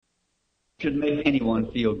Should make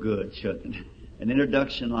anyone feel good, shouldn't it? An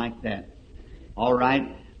introduction like that. All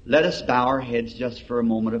right, let us bow our heads just for a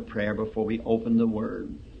moment of prayer before we open the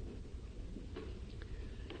Word.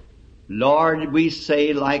 Lord, we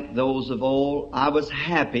say like those of old, I was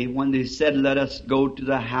happy when they said, let us go to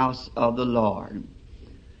the house of the Lord.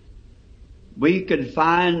 We could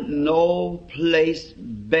find no place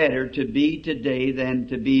better to be today than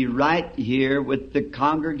to be right here with the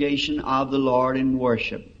congregation of the Lord in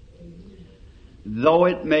worship. Though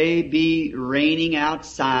it may be raining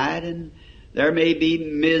outside and there may be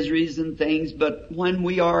miseries and things, but when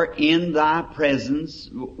we are in Thy presence,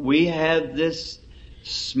 we have this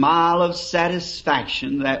smile of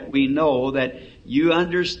satisfaction that we know that You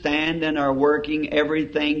understand and are working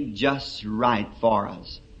everything just right for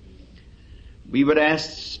us. We would ask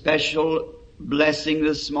special blessing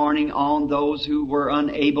this morning on those who were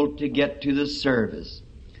unable to get to the service.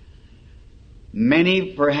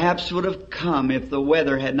 Many perhaps would have come if the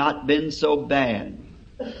weather had not been so bad.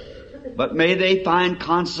 But may they find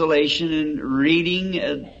consolation in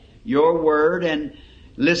reading Your Word and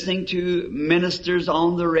listening to ministers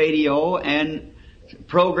on the radio and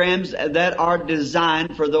programs that are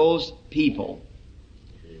designed for those people.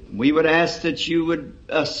 We would ask that You would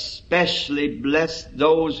especially bless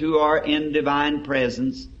those who are in divine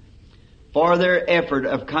presence for their effort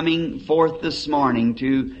of coming forth this morning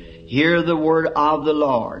to hear the word of the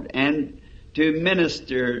Lord and to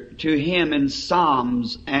minister to Him in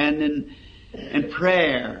psalms and in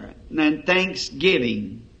prayer and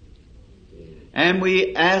thanksgiving. And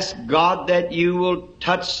we ask God that You will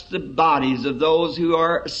touch the bodies of those who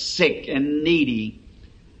are sick and needy,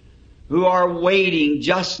 who are waiting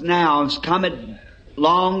just now, has come a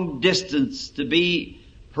long distance to be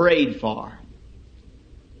prayed for.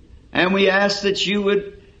 And we ask that You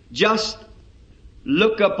would just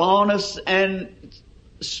look upon us and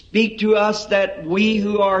speak to us that we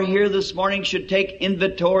who are here this morning should take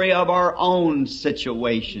inventory of our own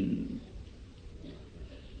situation.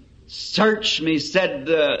 Search me, said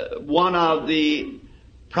one of the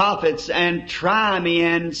prophets, and try me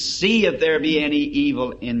and see if there be any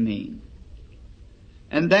evil in me.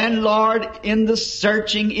 And then, Lord, in the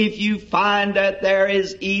searching, if You find that there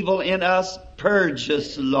is evil in us, purge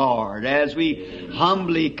us, Lord, as we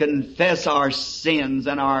humbly confess our sins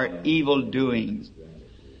and our evil doings.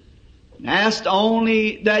 And ask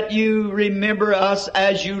only that You remember us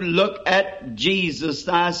as You look at Jesus,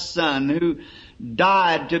 Thy Son, who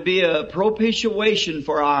died to be a propitiation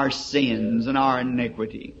for our sins and our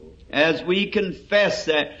iniquity. As we confess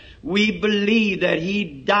that we believe that He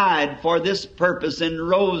died for this purpose and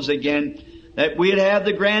rose again, that we'd have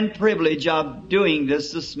the grand privilege of doing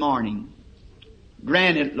this morning.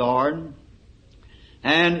 Grant it, Lord,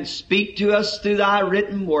 and speak to us through Thy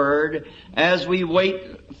written word as we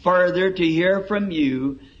wait further to hear from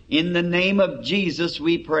You. In the name of Jesus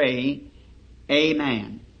we pray.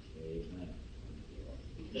 Amen.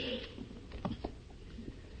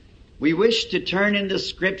 We wish to turn into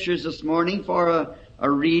Scriptures this morning for a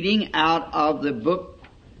reading out of the book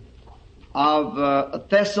of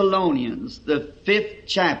Thessalonians, the 5th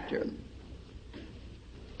chapter.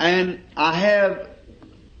 And I have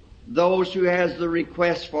those who has the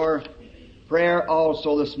request for prayer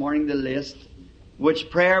also this morning, the list, which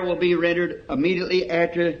prayer will be rendered immediately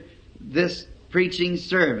after this preaching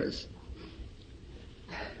service.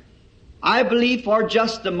 I believe for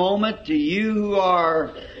just a moment, to you who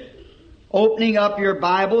are opening up your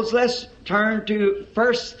Bibles, let's turn to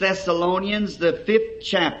 1 Thessalonians, the 5th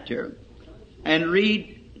chapter, and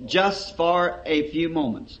read just for a few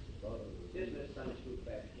moments.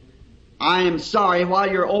 I am sorry,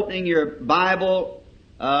 while you're opening your Bible,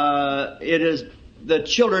 the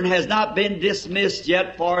children has not been dismissed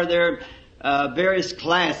yet for their various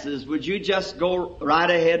classes. Would you just go right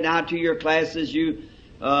ahead now to your classes, you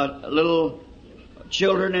little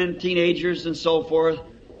children and teenagers and so forth?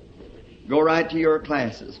 Go right to your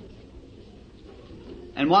classes.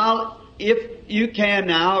 And while, if you can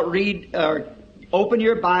now, read or open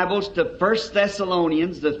your Bibles to 1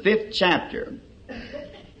 Thessalonians, the 5th chapter.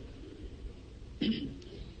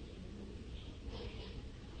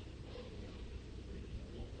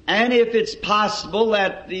 And if it's possible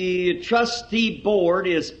that the trustee board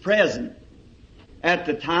is present at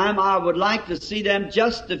the time, I would like to see them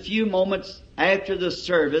just a few moments after the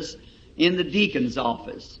service in the deacon's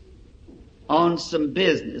office on some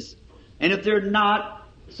business. And if they're not,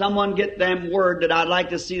 someone get them word that I'd like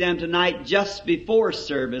to see them tonight just before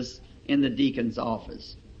service in the deacon's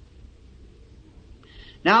office.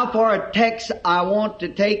 Now for a text, I want to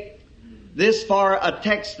take this for a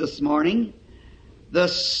text this morning. the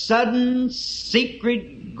sudden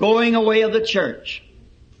secret going away of the church.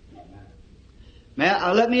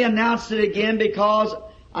 Let me announce it again, because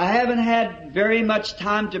I haven't had very much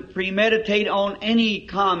time to premeditate on any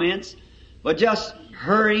comments, but just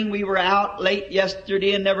hurrying. We were out late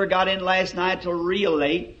yesterday and never got in last night till real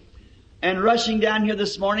late, and rushing down here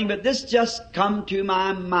this morning, but this just come to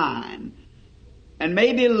my mind. And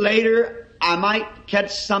maybe later I might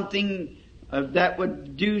catch something that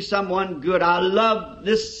would do someone good. I love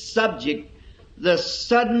this subject, the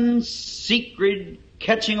sudden secret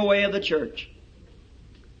catching away of the church.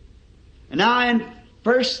 And now in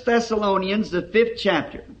 1 Thessalonians, the 5th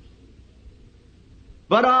chapter.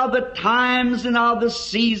 But of the times and of the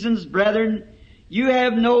seasons, brethren, you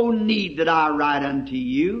have no need that I write unto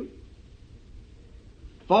you.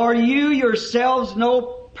 For you yourselves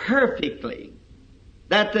know perfectly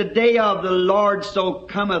that the day of the Lord so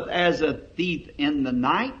cometh as a thief in the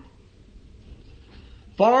night.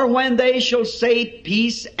 For when they shall say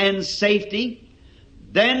peace and safety,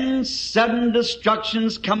 then sudden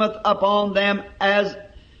destructions cometh upon them as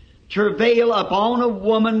travail upon a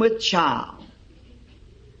woman with child.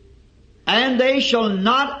 And they shall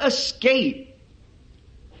not escape.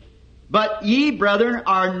 But ye, brethren,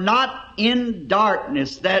 are not in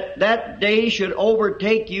darkness, that that day should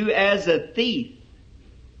overtake you as a thief.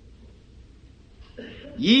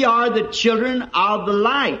 Ye are the children of the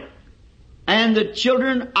light, and the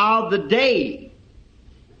children of the day.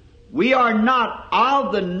 We are not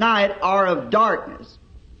of the night or of darkness.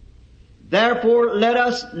 Therefore let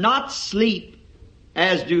us not sleep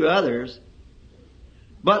as do others,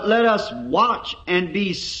 but let us watch and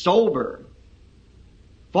be sober.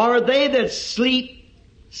 For they that sleep,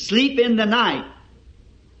 sleep in the night,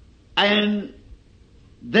 and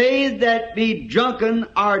they that be drunken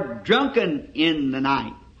are drunken in the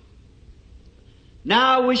night.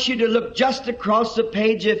 Now I wish you to look just across the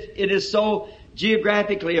page, if it is so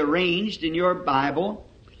geographically arranged in your Bible,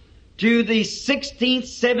 to the 16th,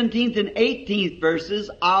 17th, and 18th verses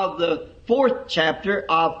of the 4th chapter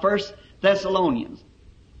of 1 Thessalonians.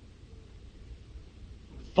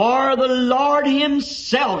 For the Lord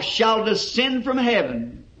Himself shall descend from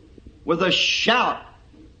heaven with a shout,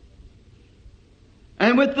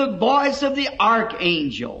 and with the voice of the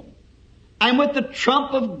archangel, and with the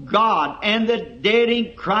trump of God, and the dead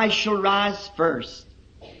in Christ shall rise first.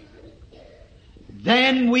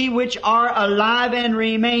 Then we which are alive and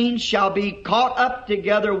remain shall be caught up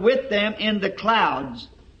together with them in the clouds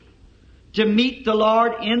to meet the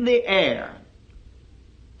Lord in the air.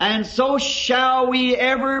 And so shall we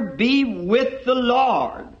ever be with the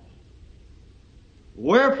Lord.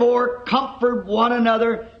 Wherefore comfort one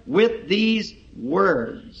another with these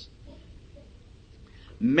words.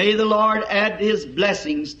 May the Lord add His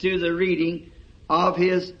blessings to the reading of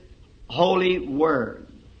His holy word.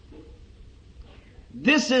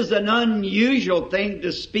 This is an unusual thing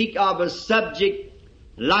to speak of a subject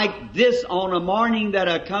like this on a morning that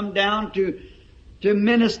I come down to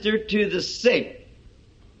minister to the sick.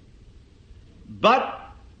 But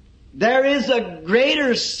there is a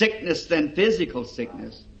greater sickness than physical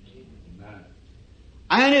sickness.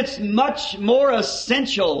 And it's much more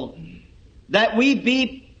essential that we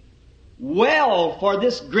be well for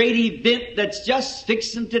this great event that's just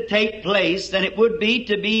fixing to take place than it would be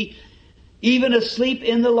to be even asleep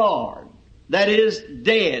in the Lord. That is,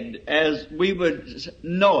 dead as we would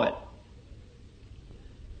know it.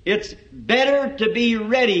 It's better to be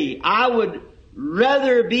ready. I would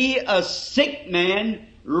rather be a sick man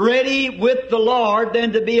ready with the Lord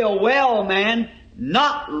than to be a well man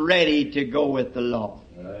not ready to go with the Lord.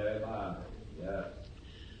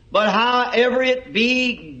 But however it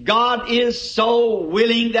be, God is so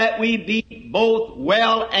willing that we be both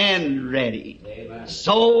well and ready. Amen.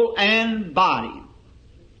 Soul and body.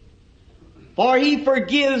 For He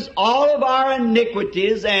forgives all of our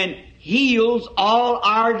iniquities and heals all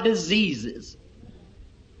our diseases.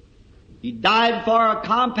 He died for a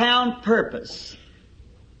compound purpose.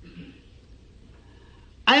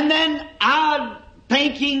 And then I'm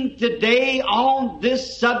thinking today on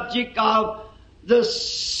this subject of the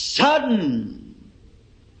sudden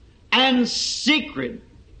and secret.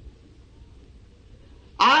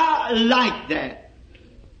 I like that.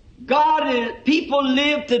 People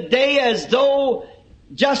live today as though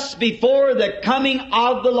just before the coming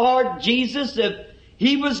of the Lord Jesus, if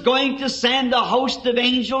He was going to send a host of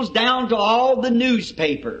angels down to all the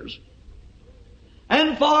newspapers,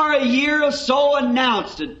 and for a year or so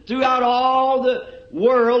announced it throughout all the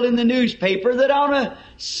world in the newspaper that on a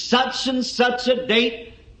such and such a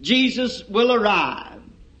date Jesus will arrive.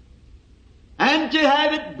 And to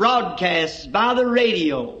have it broadcast by the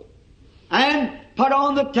radio. And put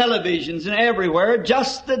on the televisions and everywhere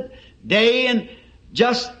just the day and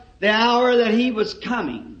just the hour that He was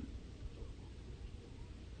coming.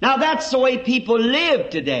 Now that's the way people live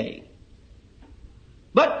today.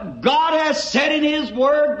 But God has said in His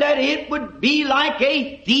Word that it would be like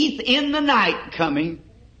a thief in the night coming.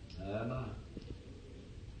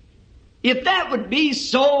 If that would be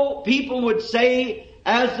so, people would say,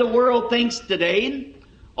 as the world thinks today,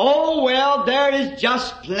 oh well, there is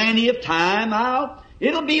just plenty of time.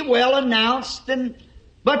 It'll be well announced.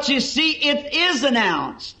 But you see, it is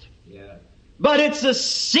announced. Yeah. But it's a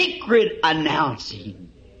secret announcing.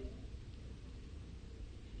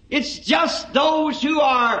 It's just those who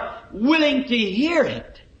are willing to hear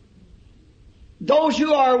it. Those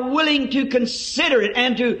who are willing to consider it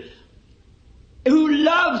and who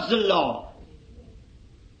loves the Lord.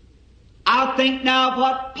 I think now of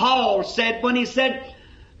what Paul said when he said,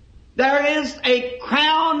 there is a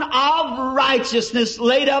crown of righteousness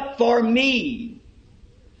laid up for me,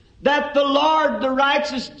 that the Lord, the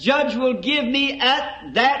righteous judge, will give me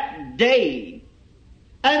at that day.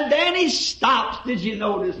 And then he stops, did you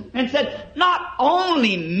notice, and said, not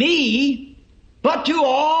only me, but to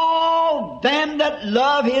all them that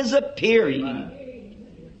love His appearing.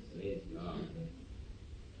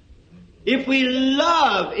 If we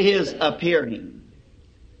love His appearing,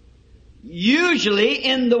 usually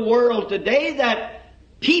in the world today that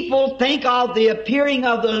people think of the appearing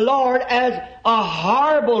of the Lord as a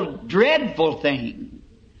horrible, dreadful thing.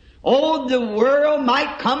 Oh, the world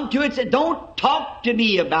might come to it and say, don't talk to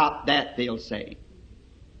me about that, they'll say.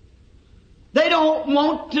 They don't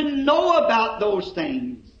want to know about those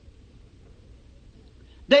things.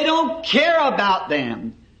 They don't care about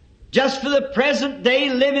them. Just for the present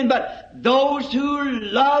day living, but those who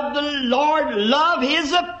love the Lord love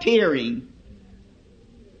His appearing.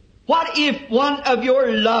 What if one of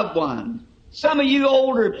your loved ones, some of you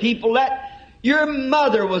older people, that your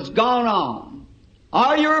mother was gone on,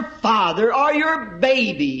 or your father, or your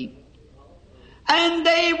baby, and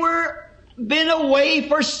they were been away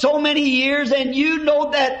for so many years, and you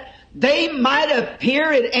know that they might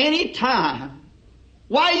appear at any time.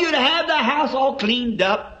 Why, you'd have the house all cleaned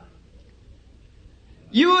up.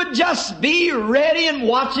 You would just be ready and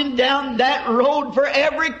watching down that road for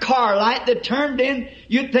every car light that turned in.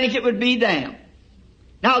 You'd think it would be them.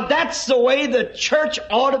 Now that's the way the church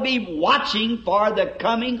ought to be watching for the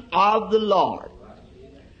coming of the Lord.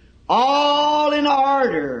 All in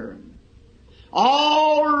order.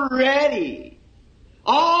 All ready.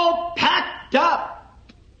 All packed up.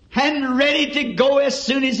 And ready to go as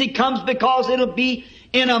soon as He comes, because it'll be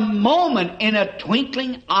in a moment, in a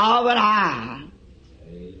twinkling of an eye.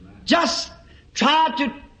 Just try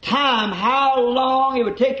to time how long it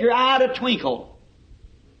would take your eye to twinkle.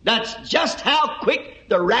 That's just how quick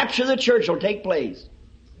the rapture of the church will take place.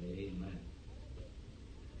 Amen.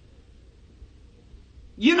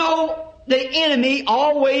 You know, the enemy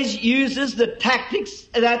always uses the tactics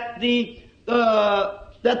that the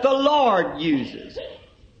Lord uses.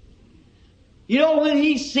 You know, when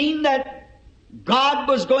He seen that God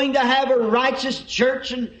was going to have a righteous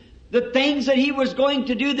church and the things that He was going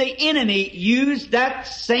to do, the enemy used that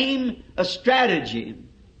same strategy.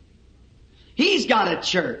 He's got a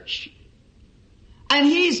church. And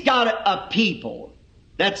he's got a people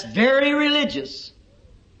that's very religious.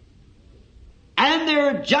 And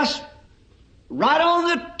they're just right on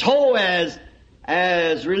the toe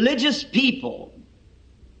as religious people.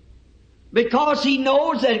 Because he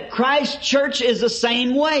knows that Christ's church is the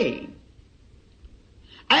same way.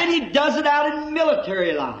 And he does it out in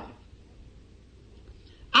military life.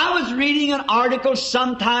 I was reading an article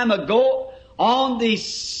some time ago on the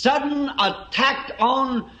sudden attack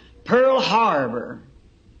on Pearl Harbor.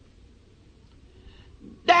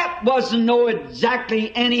 That wasn't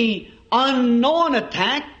exactly any unknown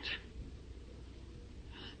attack.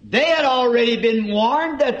 They had already been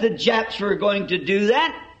warned that the Japs were going to do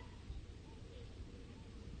that.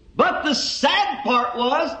 But the sad part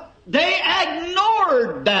was they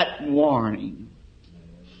ignored that warning.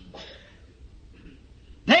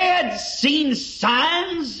 They had seen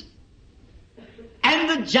signs and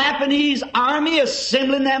the Japanese army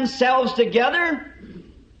assembling themselves together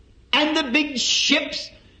and the big ships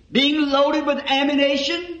being loaded with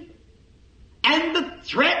ammunition and the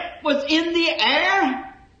threat was in the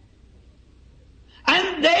air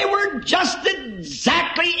and they were just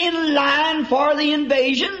exactly in line for the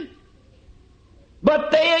invasion,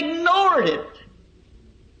 but they ignored it.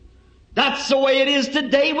 That's the way it is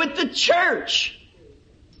today with the church.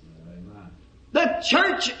 The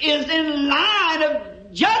church is in line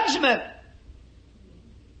of judgment.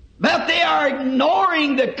 But they are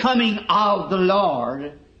ignoring the coming of the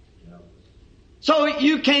Lord. So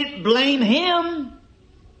you can't blame Him.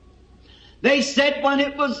 They said when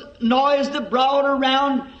it was noised abroad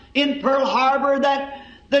around in Pearl Harbor that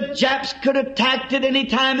the Japs could attack at any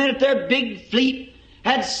time, and if their big fleet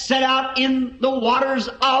had set out in the waters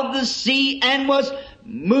of the sea and was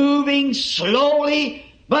moving slowly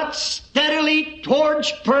but steadily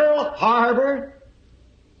towards Pearl Harbor,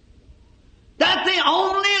 that they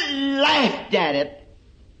only laughed at it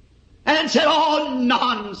and said, "Oh,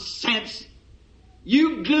 nonsense!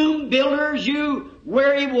 You gloom builders, you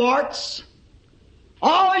worrywarts!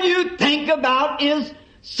 All you think about is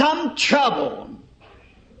some trouble."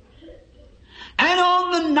 And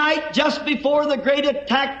on the night just before the great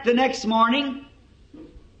attack the next morning,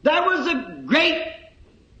 there was a great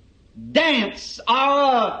dance or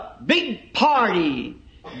a big party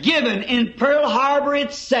given in Pearl Harbor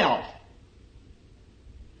itself.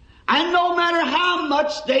 And no matter how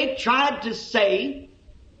much they tried to say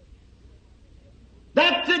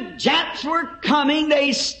that the Japs were coming,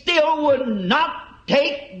 they still would not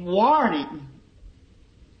take warning.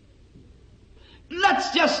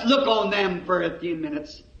 Let's just look on them for a few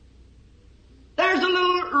minutes. There's a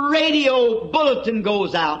little radio bulletin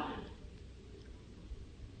goes out.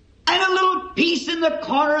 And a little piece in the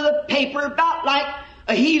corner of the paper about like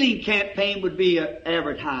a healing campaign would be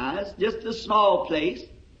advertised, just a small place,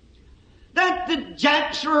 that the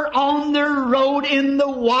Japs were on their road in the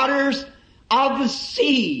waters of the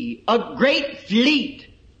sea. A great fleet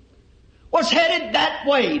was headed that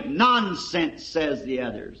way. Nonsense, says the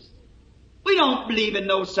others. We don't believe in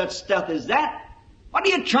no such stuff as that. What are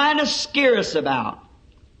you trying to scare us about?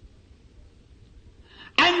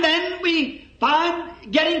 And then we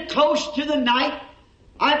find, getting close to the night,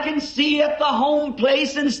 I can see at the home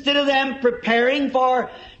place, instead of them preparing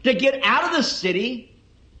to get out of the city,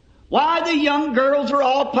 why the young girls were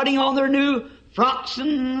all putting on their new frocks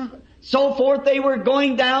and so forth. They were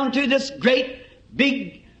going down to this great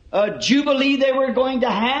big jubilee they were going to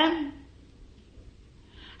have.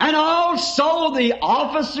 And also the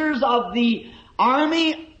officers of the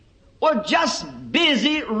army were just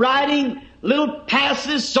busy writing little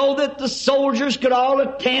passes so that the soldiers could all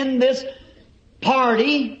attend this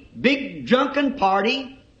party, big drunken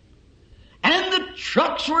party. And the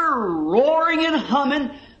trucks were roaring and humming,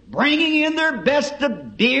 bringing in their best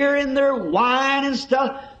of beer and their wine and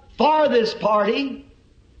stuff for this party.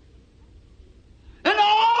 And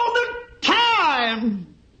all the time,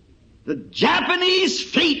 the Japanese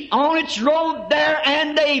fleet on its road there,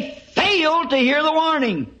 and they failed to hear the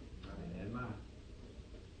warning.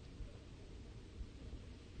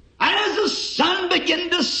 And as the sun began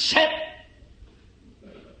to set,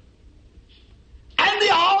 and they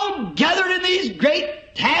all gathered in these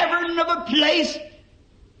great tavern of a place,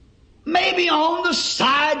 maybe on the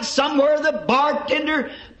side somewhere, the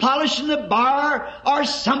bartender polishing the bar or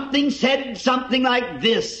something said something like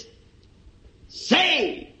this: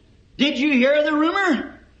 "Say, did you hear the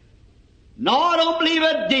rumor?" "No, I don't believe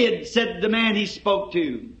I did," said the man he spoke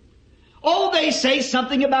to. "Oh, they say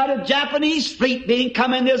something about a Japanese fleet being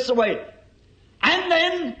coming this way." And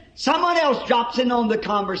then someone else drops in on the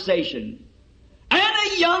conversation. And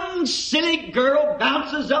a young, silly girl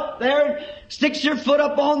bounces up there and sticks her foot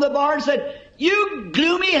up on the bar and said, "You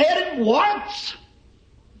gloomy-headed warts!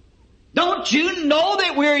 Don't you know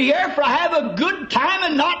that we're here for have a good time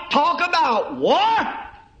and not talk about war?"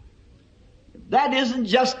 That isn't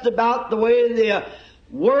just about the way the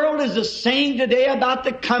world is saying today about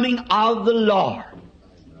the coming of the Lord.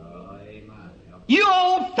 You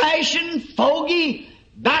old-fashioned, fogey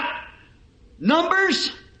back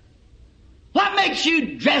numbers, what makes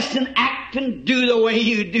you dress and act and do the way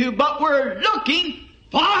you do? But we're looking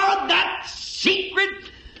for that secret,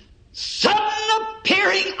 sudden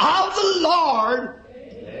appearing of the Lord.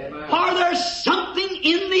 For there's something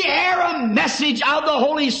in the air, a message of the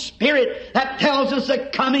Holy Spirit that tells us the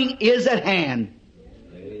coming is at hand.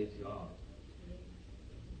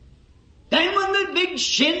 Then when the big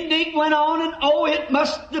shindig went on, and oh, it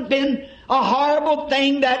must have been a horrible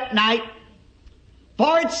thing that night.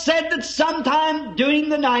 For it said that sometime during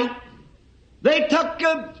the night, they took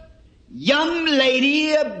a young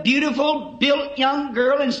lady, a beautiful built young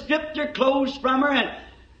girl, and stripped her clothes from her and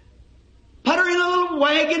put her in a little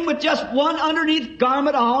wagon with just one underneath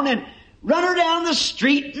garment on and run her down the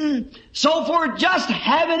street and so forth, just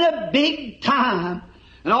having a big time.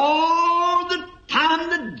 And all the time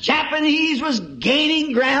the Japanese was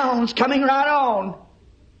gaining grounds, coming right on.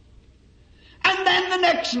 And then the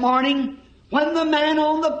next morning, when the man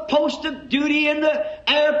on the post of duty in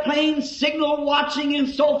the airplane signal watching and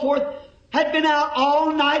so forth had been out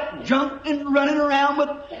all night drunk and running around with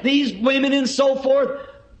these women and so forth,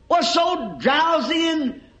 was so drowsy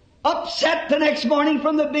and upset the next morning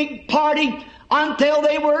from the big party until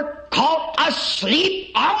they were caught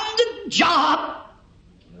asleep on the job.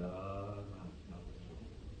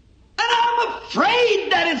 And I'm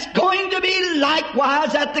afraid that it's going to be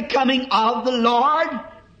likewise at the coming of the Lord.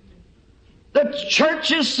 The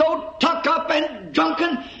church is so tucked up and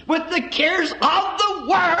drunken with the cares of the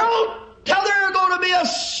world till they're going to be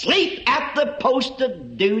asleep at the post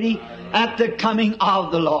of duty at the coming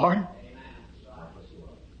of the Lord.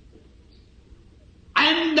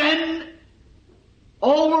 And then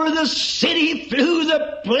over the city flew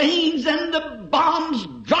the planes and the bombs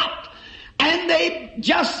dropped, and they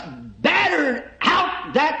just battered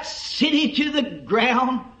out that city to the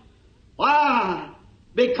ground. Why?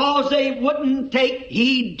 Because they wouldn't take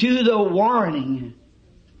heed to the warning.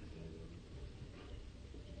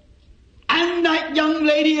 And that young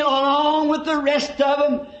lady, along with the rest of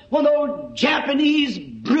them, when those Japanese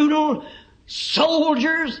brutal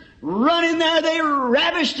soldiers running there, they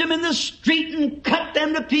ravished them in the street and cut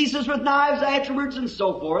them to pieces with knives afterwards and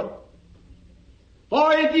so forth.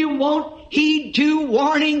 For if you won't heed to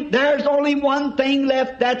warning, there's only one thing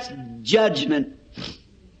left, that's judgment.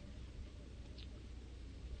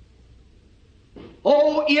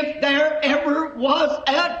 Oh, if there ever was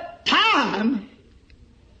a time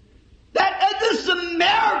that this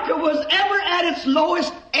America was ever at its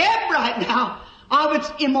lowest ebb right now of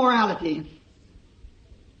its immorality,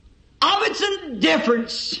 of its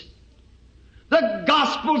indifference. The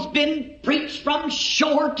gospel's been preached from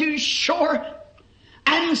shore to shore,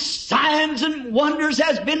 and signs and wonders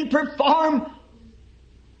has been performed,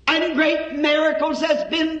 and great miracles has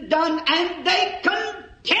been done, and they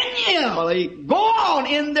continually go on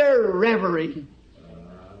in their reverie,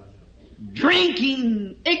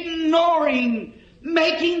 drinking, ignoring,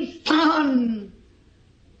 making fun.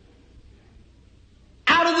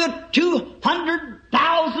 Out of the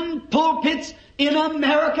 200,000 pulpits in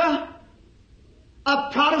America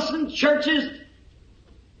of Protestant churches,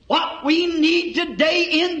 what we need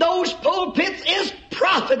today in those pulpits is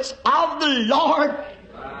prophets of the Lord,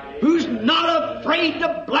 who's not afraid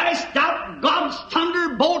to blast out God's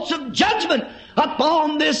thunderbolts of judgment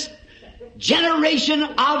upon this generation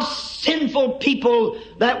of sinful people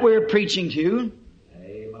that we're preaching to.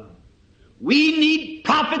 Amen. We need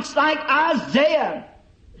prophets like Isaiah,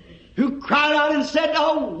 who cried out and said,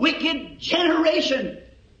 "A wicked generation."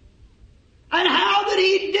 And how that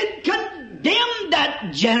he did condemn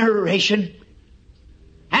that generation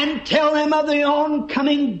and tell them of the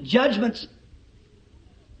oncoming judgments.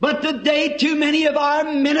 But today too many of our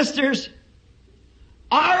ministers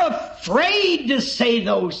are afraid to say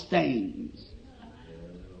those things.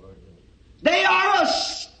 They are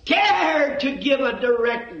scared to give a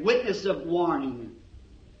direct witness of warning.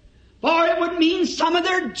 For it would mean some of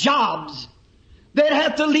their jobs. They'd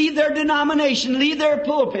have to leave their denomination, leave their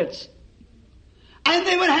pulpits. And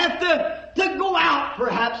they would have to go out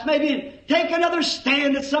perhaps, maybe take another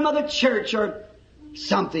stand at some other church or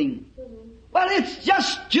something. Well, it's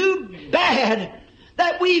just too bad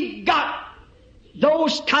that we've got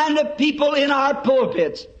those kind of people in our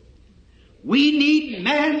pulpits. We need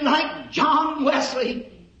men like John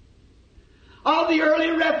Wesley, of the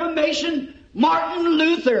early Reformation, Martin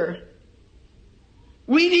Luther.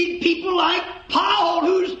 We need people like Paul,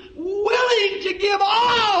 who's willing to give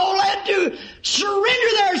all and to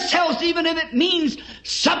surrender themselves, even if it means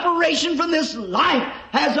separation from this life,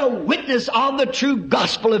 as a witness of the true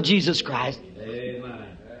gospel of Jesus Christ. Amen.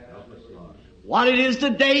 What it is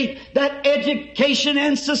today that education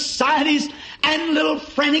and societies and little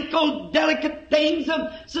frantical, delicate things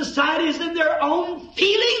of societies and their own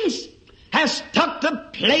feelings has took the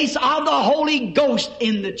place of the Holy Ghost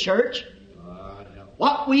in the church.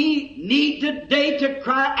 What we need today to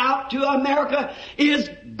cry out to America is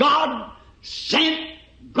God-sent,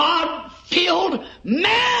 God-filled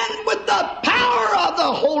man with the power of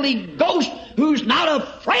the Holy Ghost, who's not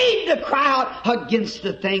afraid to cry out against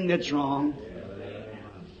the thing that's wrong,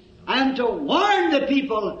 and to warn the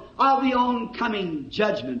people of the oncoming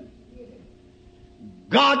judgment.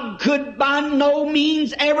 God could by no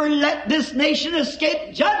means ever let this nation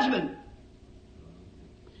escape judgment.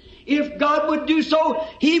 If God would do so,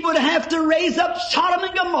 He would have to raise up Sodom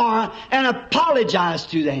and Gomorrah and apologize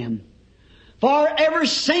to them for ever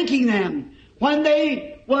sinking them when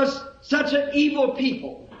they was such an evil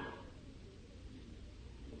people.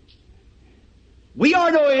 We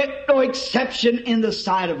are no exception in the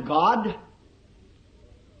sight of God.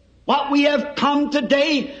 What we have come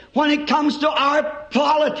today when it comes to our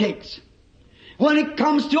politics, when it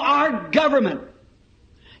comes to our government.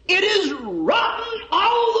 It is rotten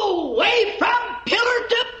all the way from pillar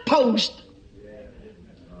to post.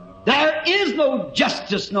 There is no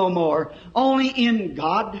justice no more, only in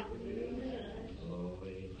God.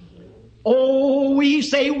 Oh, we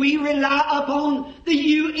say we rely upon the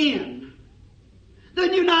UN,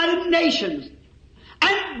 the United Nations.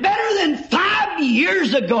 And better than 5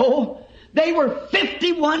 years ago, they were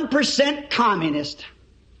 51% communist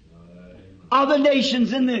of the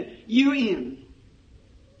nations in the UN.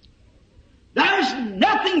 There's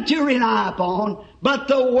nothing to rely upon but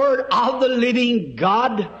the Word of the living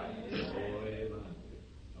God.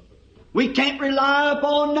 We can't rely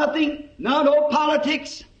upon nothing, no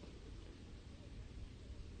politics.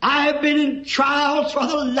 I have been in trials for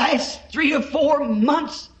the last 3 or 4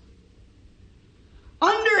 months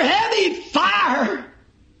under heavy fire,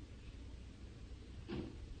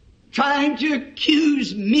 trying to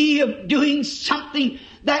accuse me of doing something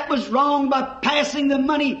that was wrong by passing the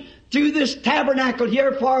money through this tabernacle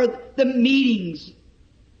here for the meetings,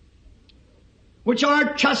 which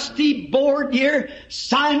our trustee board here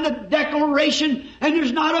signed the declaration, and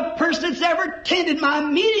there's not a person that's ever attended my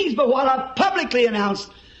meetings but what I publicly announced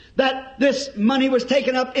that this money was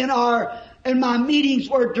taken up and my meetings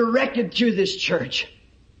were directed to this church.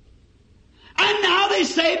 And now they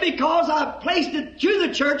say because I placed it to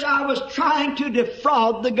the church, I was trying to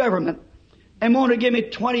defraud the government and want to give me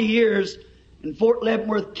 20 years in Fort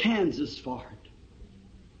Leavenworth, Kansas for it.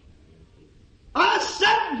 I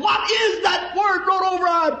said, what is that word wrote over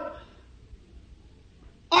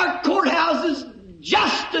our courthouses?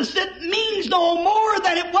 Justice. It means no more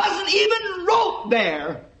than it wasn't even wrote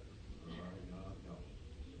there.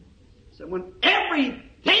 So when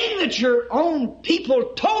everything that your own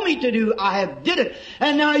people told me to do, I have did it.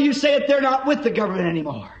 And now you say that they're not with the government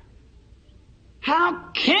anymore.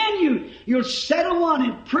 How can you? You'll settle one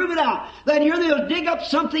and prove it out. Then here they'll dig up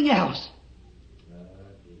something else.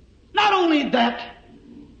 Not only that,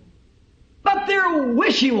 but they're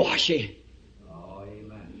wishy-washy. Oh,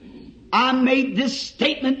 amen. I made this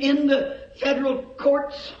statement in the federal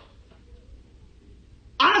courts.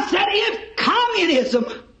 I said if communism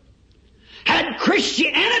had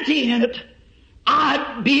Christianity in it,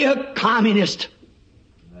 I'd be a communist.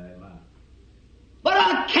 Amen. But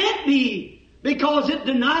I can't be because it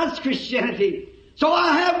denies Christianity. So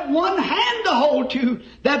I have one hand to hold to.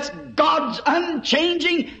 That's God's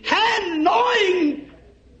unchanging hand, knowing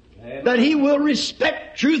Amen. that He will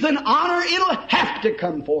respect truth and honor. It'll have to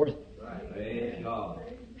come forth. Praise God.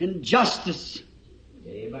 In justice.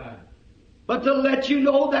 Amen. But to let you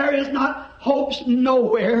know there is not hopes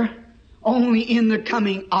nowhere, only in the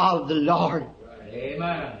coming of the Lord.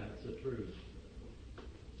 Amen. That's the truth.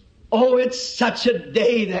 Oh, it's such a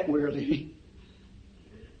day that we're living.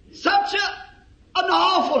 Such an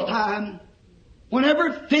awful time.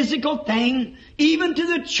 Whenever physical thing, even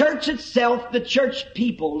to the church itself, the church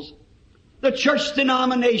peoples, the church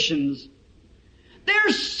denominations,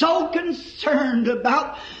 they're so concerned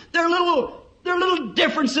about their little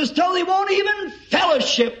differences till they won't even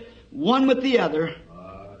fellowship one with the other.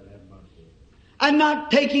 And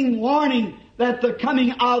not taking warning that the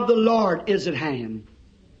coming of the Lord is at hand.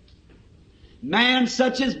 Man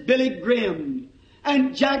such as Billy Graham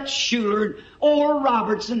and Jack Shuler, Oral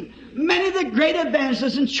Robertson, many of the great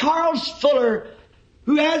evangelists, and Charles Fuller,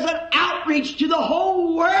 who has an outreach to the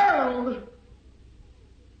whole world.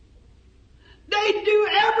 They do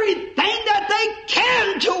everything that they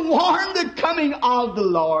can to warn the coming of the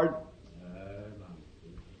Lord.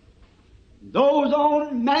 Those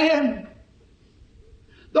own men,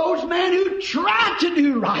 those men who try to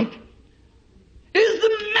do right, is the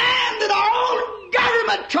man that our own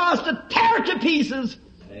government tries to tear to pieces.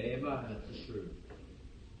 Amen. That's the truth.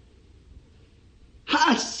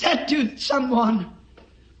 I said to someone,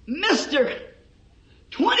 Mister,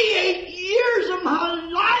 28 years of my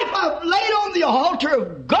life I've laid on the altar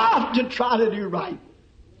of God to try to do right.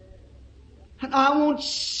 And I want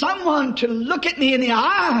someone to look at me in the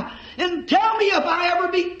eye and tell me if I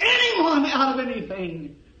ever beat anyone out of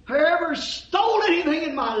anything, or ever stole anything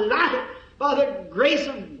in my life. By the grace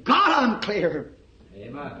of God, I'm clear.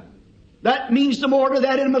 Amen. That means no more to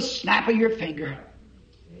that than a snap of your finger.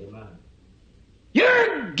 Amen.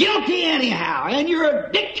 You're guilty anyhow, and you're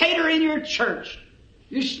a dictator in your church.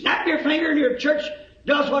 You snap your finger and your church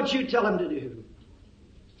does what you tell them to do.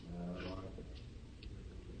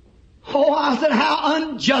 Oh, I said, how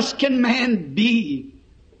unjust can man be?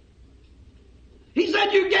 He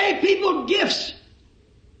said, you gave people gifts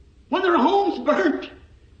when their homes burnt.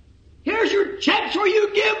 Here's your checks where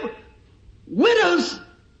you give widows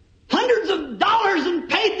hundreds of dollars and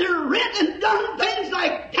paid their rent and done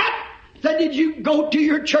you go to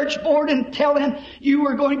your church board and tell them you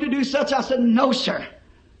were going to do such? I said, no, sir.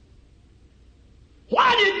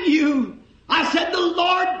 Why didn't you? I said, the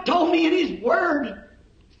Lord told me in His Word,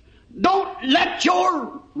 don't let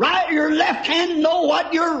your left hand know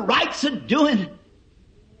what your right's a doing.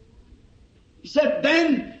 He said,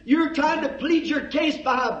 then you're trying to plead your case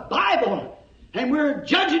by a Bible, and we're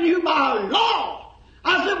judging you by a law.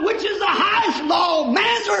 I said, which is the highest law,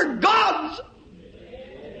 man's or God's?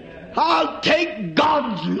 I'll take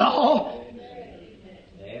God's law.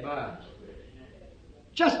 Amen.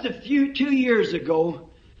 Just 2 years ago,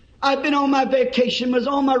 I'd been on my vacation, was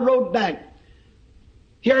on my road back.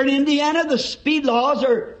 Here in Indiana, the speed laws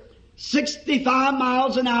are 65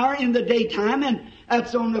 miles an hour in the daytime, and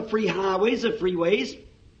that's on the free highways, the freeways.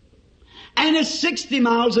 And it's 60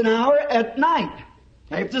 miles an hour at night,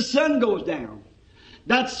 if the sun goes down.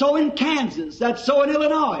 That's so in Kansas. That's so in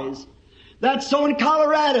Illinois. That's so in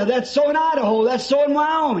Colorado. That's so in Idaho. That's so in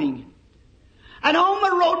Wyoming. And on my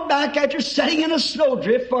road back, after sitting in a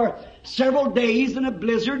snowdrift for several days in a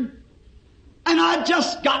blizzard, and I'd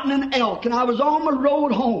just gotten an elk, and I was on my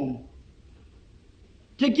road home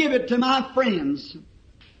to give it to my friends.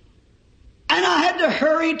 And I had to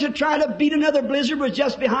hurry to try to beat another blizzard was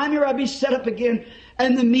just behind me, or I'd be set up again,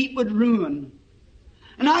 and the meat would ruin.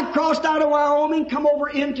 And I crossed out of Wyoming, come over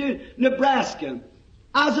into Nebraska.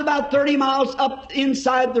 I was about 30 miles up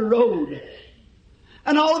inside the road.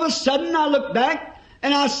 And all of a sudden I looked back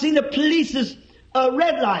and I seen the police's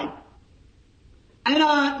red light. And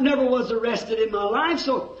I never was arrested in my life,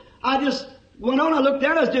 so I just went on. I looked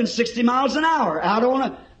down, I was doing 60 miles an hour out on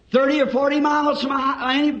a 30 or 40 miles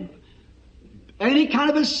from any kind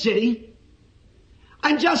of a city.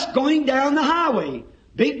 And just going down the highway,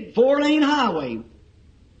 big 4-lane highway.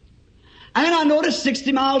 And I noticed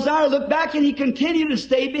 60 miles an hour. I looked back and he continued to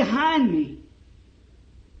stay behind me.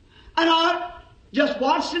 And I just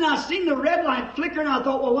watched and I seen the red light flicker and I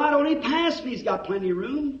thought, well, why don't he pass me? He's got plenty of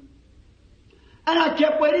room. And I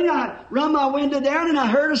kept waiting. I run my window down and I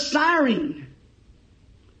heard a siren.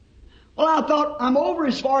 Well, I thought, I'm over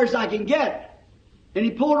as far as I can get. And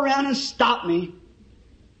he pulled around and stopped me.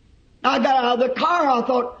 I got out of the car. I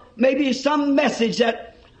thought maybe some message that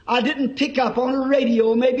I didn't pick up on the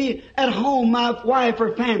radio, maybe at home, my wife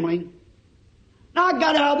or family. Now I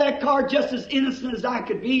got out of that car just as innocent as I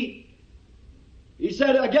could be. He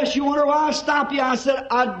said, I guess you wonder why I stopped you. I said,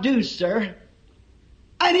 I do, sir.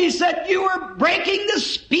 And he said, you were breaking the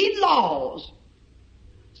speed laws.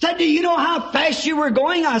 Said, do you know how fast you were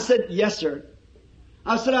going? I said, yes, sir.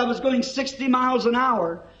 I said, I was going 60 miles an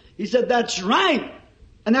hour. He said, that's right.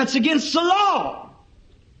 And that's against the law.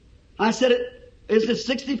 I said, is it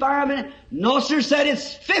 65? No, sir, said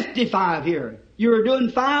it's 55 here. You were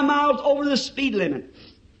doing 5 miles over the speed limit.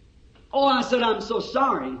 Oh, I said, I'm so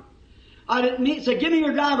sorry. I didn't mean, so give me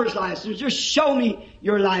your driver's license. Just show me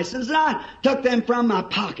your license. And I took them from my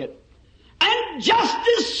pocket. And just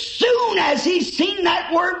as soon as he seen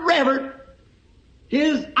that word reverend,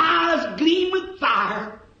 his eyes gleamed with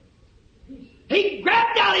fire. He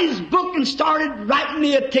grabbed out his book and started writing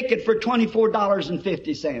me a ticket for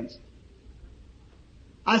 $24.50.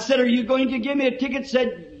 I said, are you going to give me a ticket?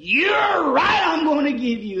 Said, you're right, I'm going to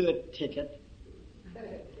give you a ticket.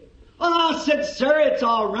 Well, I said, sir, it's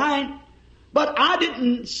all right. But I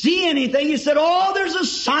didn't see anything. He said, oh, there's a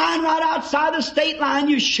sign right outside the state line.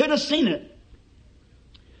 You should have seen it.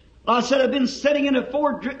 Well, I said, I've been sitting in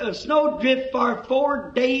a snowdrift for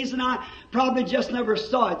 4 days, and I probably just never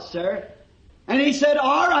saw it, sir. And he said,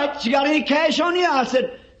 all right, you got any cash on you? I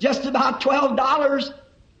said, just about $12.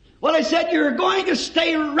 Well, he said, you're going to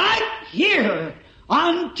stay right here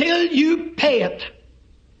until you pay it.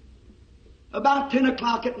 About 10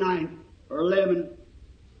 o'clock at night, or 11.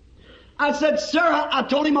 I said, sir, I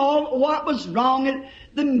told him all what was wrong at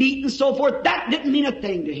the meet and so forth. That didn't mean a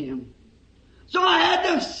thing to him. So I had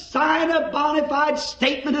to sign a bona fide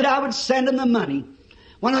statement that I would send him the money.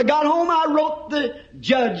 When I got home, I wrote the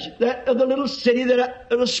judge of the little city,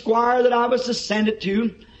 the squire that I was to send it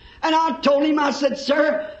to. And I told him, I said,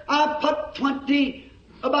 sir, I put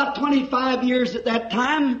about 25 years at that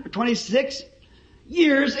time, 26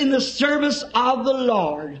 years in the service of the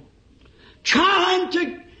Lord, trying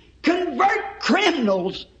to convert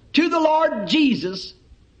criminals to the Lord Jesus,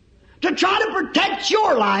 to try to protect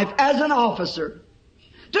your life as an officer,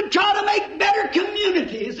 to try to make better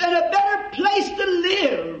communities and a better place to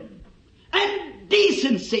live, and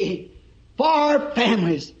decency for our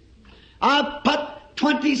families. I put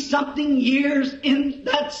 20-something years in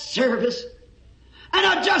that service, and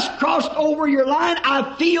I just crossed over your line.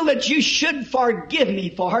 I feel that you should forgive me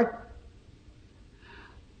for it.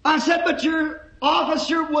 I said, but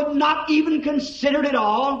officer would not even consider it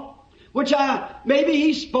all, which maybe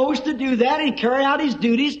he's supposed to do that and carry out his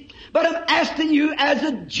duties, but I'm asking you as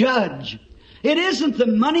a judge. It isn't the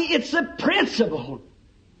money, it's the principle.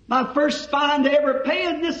 My first fine to ever pay,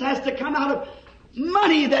 and this has to come out of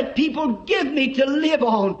money that people give me to live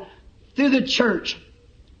on through the church.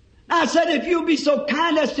 I said, if you'll be so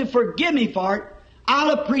kind as to forgive me for it,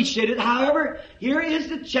 I'll appreciate it. However, here is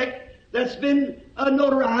the check that's been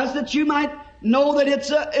notarized that you might know that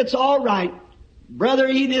it's all right. Brother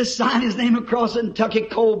Edith signed his name across it and took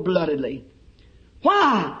it cold-bloodedly.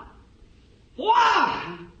 Why?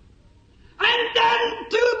 Why? And then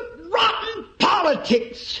through rotten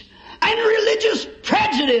politics and religious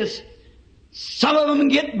prejudice, some of them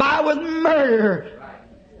get by with murder.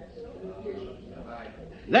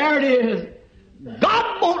 There it is.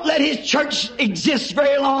 God won't let His church exist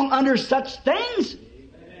very long under such things.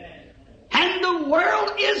 And the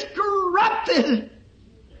world is corrupted.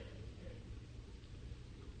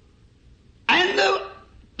 And the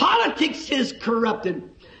politics is corrupted.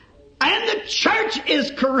 And the church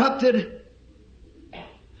is corrupted.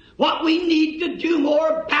 What we need to do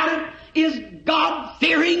more about it is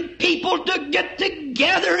God-fearing people to get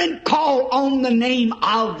together and call on the name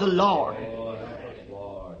of the Lord.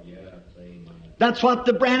 That's what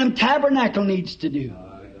the Branham Tabernacle needs to do.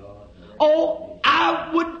 Oh, I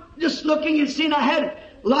would, just looking and seeing, I had a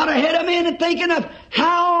lot ahead of me and thinking of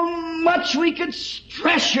how much we could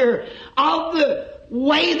treasure of the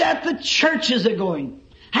way that the churches are going.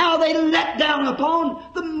 How they let down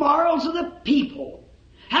upon the morals of the people.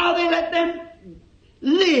 How they let them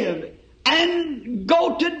live and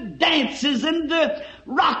go to dances and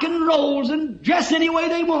rock and rolls and dress any way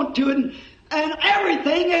they want to and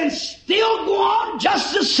everything, and still go on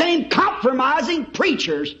just the same compromising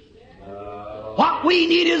preachers. What we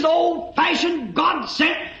need is old-fashioned,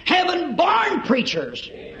 God-sent, heaven-born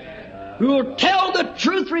preachers who will tell the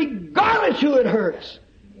truth regardless who it hurts.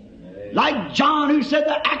 Like John, who said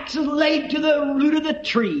the axe is laid to the root of the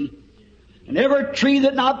tree, and every tree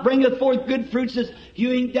that not bringeth forth good fruits is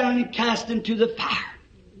hewing down and cast into the fire.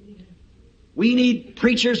 We need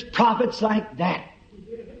preachers, prophets like that,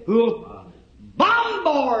 who will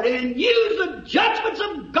bombard and use the judgments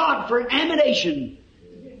of God for ammunition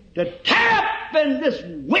to tear up in this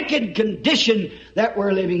wicked condition that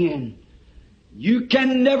we're living in. You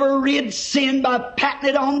can never rid sin by patting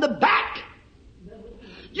it on the back.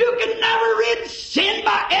 You can never rid sin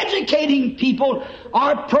by educating people.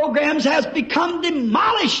 Our programs has become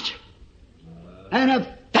demolished and have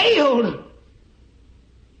failed.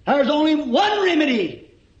 There's only one remedy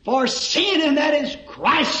for sin, and that is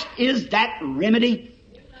Christ is that remedy.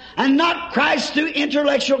 And not Christ through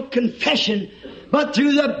intellectual confession, but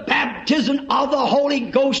through the baptism of the Holy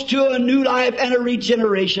Ghost to a new life and a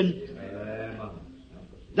regeneration.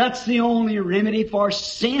 That's the only remedy for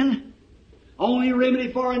sin. Only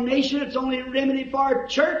remedy for a nation. It's only remedy for a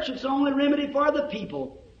church. It's the only remedy for the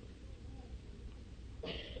people.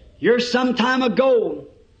 Here some time ago,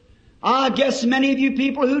 I guess many of you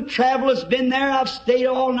people who travel has been there. I've stayed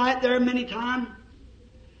all night there many times.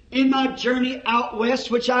 In my journey out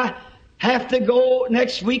west, which I have to go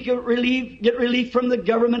next week, get relief from the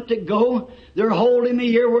government to go. They're holding me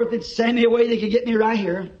here where if they'd send me away, they could get me right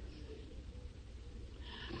here.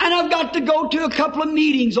 And I've got to go to a couple of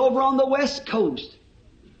meetings over on the West Coast.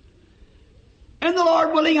 And the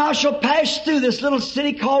Lord willing, I shall pass through this little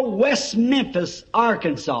city called West Memphis,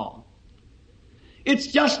 Arkansas. It's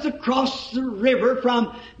just across the river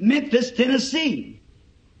from Memphis, Tennessee.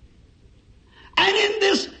 And in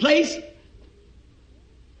this place,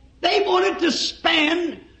 they wanted to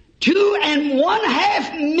spend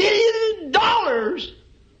 $2.5 million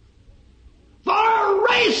for a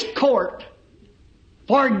race court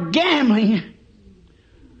for gambling.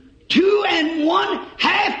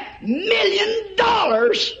 $2.5 million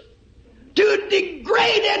to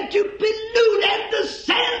degrade and to pollute and to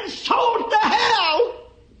send souls to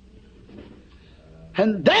hell.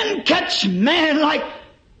 And then catch men like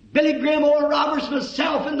Billy Graham, Oral Roberts,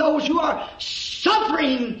 myself, and those who are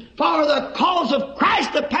suffering for the cause of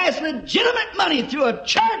Christ to pass legitimate money through a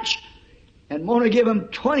church and want to give them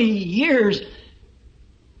 20 years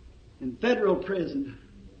in federal prison.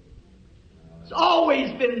 It's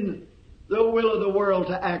always been the will of the world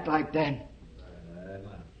to act like that.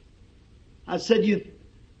 I said,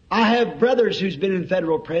 I have brothers who's been in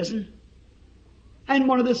federal prison. And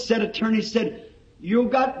one of the said attorneys said, you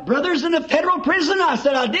got brothers in a federal prison? I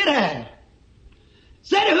said, I did have.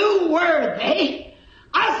 Said, who were they?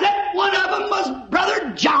 I said, one of them was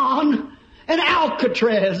Brother John in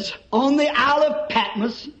Alcatraz on the Isle of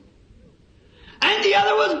Patmos. And the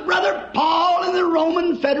other was Brother Paul in the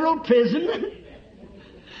Roman federal prison.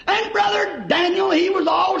 And Brother Daniel, he was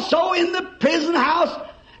also in the prison house.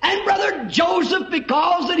 And Brother Joseph,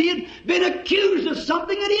 because that he had been accused of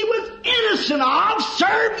something that he was innocent of,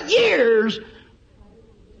 served years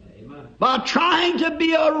by trying to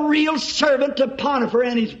be a real servant to Potiphar,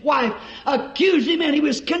 and his wife accused him, and he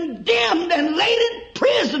was condemned and laid in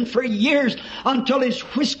prison for years until his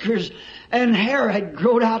whiskers and hair had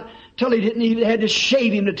grown out till he didn't even had to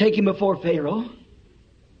shave him to take him before Pharaoh.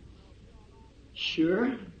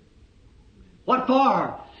 Sure. What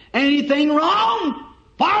for? Anything wrong?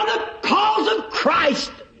 For the cause of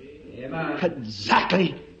Christ. Amen.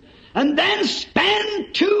 Exactly. And then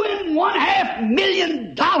spend $2.5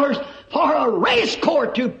 million for a race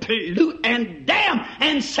course to pollute and damn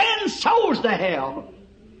and send souls to hell.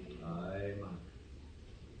 Amen.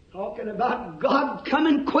 Talking about God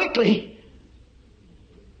coming quickly.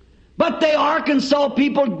 But the Arkansas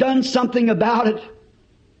people done something about it.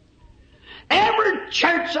 Every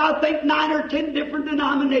church, I think 9 or 10 different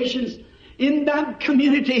denominations in that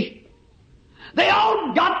community, they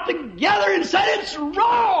all got together and said it's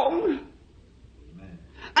wrong. Amen.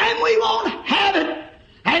 And we won't have it.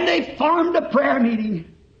 And they formed a prayer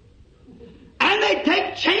meeting. And they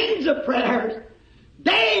take chains of prayers,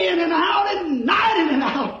 day in and out and night in and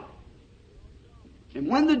out. And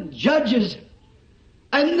when the judges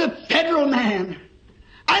and the federal man,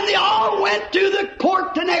 and they all went to the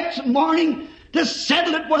court the next morning to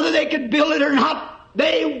settle it, whether they could build it or not,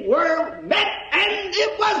 they were met and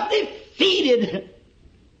it was defeated.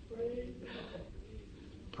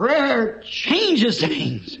 Prayer changes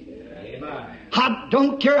things. Amen. I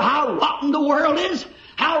don't care how rotten the world is,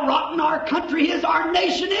 how rotten our country is, our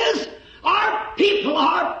nation is, our people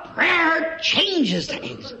are. Prayer changes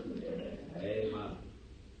things. Amen.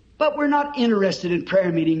 But we're not interested in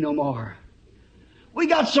prayer meeting no more. We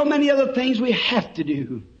got so many other things we have to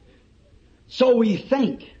do. So we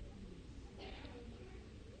think.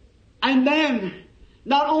 And then,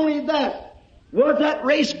 not only that, was that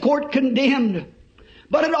race court condemned,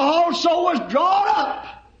 but it also was drawn up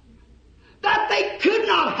that they could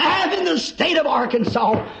not have in the state of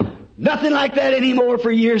Arkansas nothing like that anymore for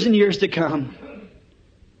years and years to come.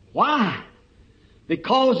 Why?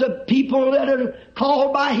 Because the people that are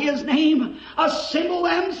called by His name assembled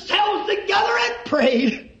themselves together and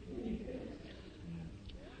prayed.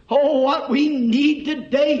 Oh, what we need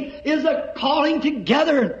today is a calling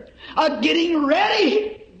together, a getting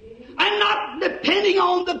ready, and not depending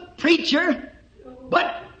on the preacher,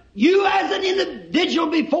 but you as an individual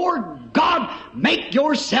before God, make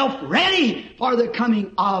yourself ready for the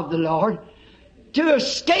coming of the Lord to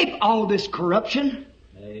escape all this corruption.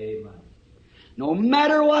 Amen. No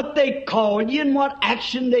matter what they call you and what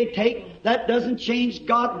action they take, that doesn't change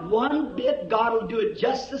God one bit. God will do it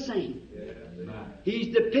just the same.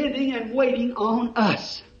 He's depending and waiting on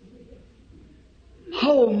us.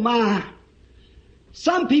 Oh my.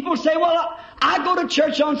 Some people say, well, I go to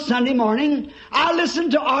church on Sunday morning. I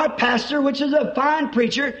listen to our pastor, which is a fine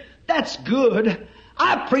preacher. That's good.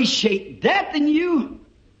 I appreciate that in you.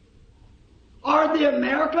 Or the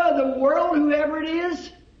America, the world, whoever it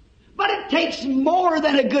is. But it takes more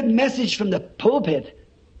than a good message from the pulpit.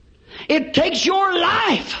 It takes your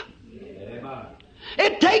life. Amen.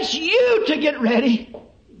 It takes you to get ready.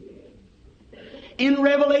 In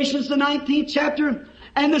Revelations, the 19th chapter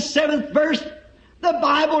and the 7th verse, the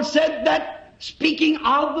Bible said that, speaking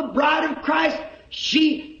of the bride of Christ,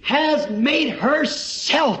 she has made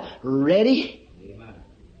herself ready. Amen.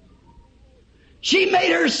 She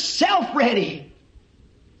made herself ready.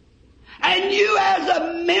 And you as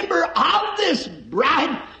a member of this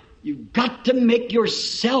bride, you've got to make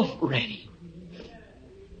yourself ready.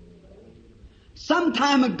 Some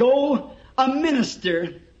time ago, a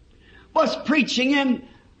minister was preaching and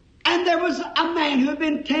there was a man who had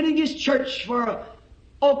been tending his church for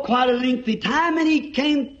quite a lengthy time, and he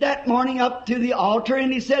came that morning up to the altar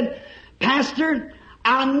and he said, Pastor,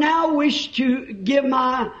 I now wish to give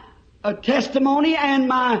my testimony and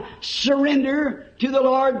my surrender to the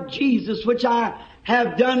Lord Jesus, which I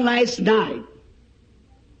have done last night.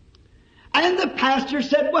 And the pastor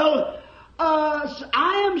said, well,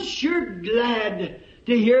 I am sure glad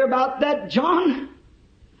to hear about that, John.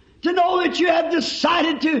 To know that you have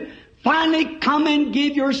decided to finally come and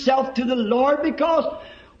give yourself to the Lord, because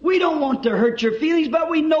we don't want to hurt your feelings, but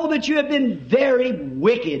we know that you have been very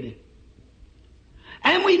wicked.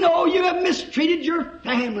 And we know you have mistreated your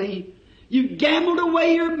family. You gambled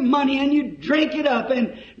away your money and you drank it up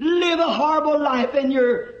and live a horrible life, and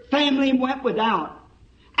your family went without.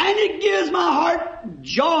 And it gives my heart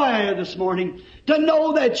joy this morning to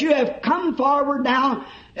know that you have come forward now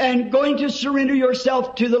and going to surrender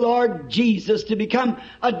yourself to the Lord Jesus to become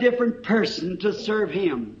a different person to serve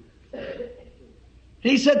Him.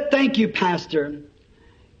 He said, thank you, Pastor.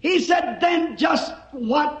 He said, then just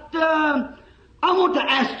what, I want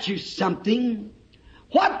to ask you something.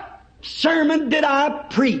 What sermon did I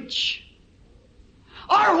preach?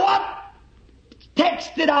 Or what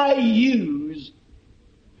text did I use?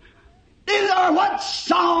 Or what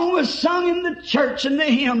song was sung in the church and the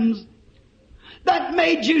hymns that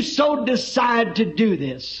made you so decide to do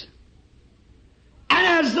this?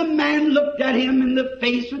 And as the man looked at him in the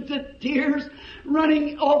face with the tears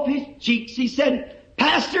running off his cheeks, he said,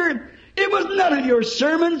 Pastor, it was none of your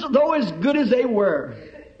sermons, though as good as they were.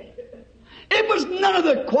 It was none of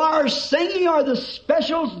the choir singing or the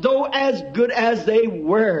specials, though as good as they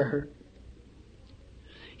were.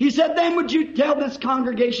 He said, then would you tell this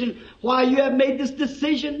congregation why you have made this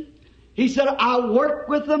decision? He said, I work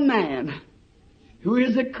with a man who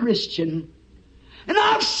is a Christian, and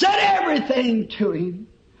I've said everything to him.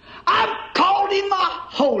 I've called him a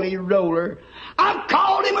holy roller. I've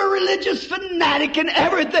called him a religious fanatic and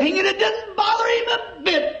everything, and it didn't bother him a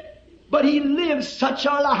bit. But he lived such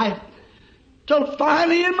a life till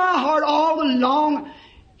finally in my heart all along,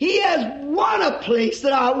 he has won a place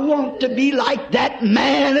that I want to be like that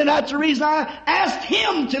man, and that's the reason I asked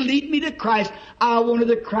him to lead me to Christ. I wanted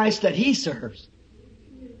the Christ that he serves.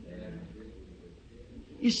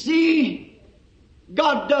 You see,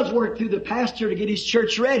 God does work through the pastor to get his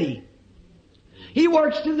church ready. He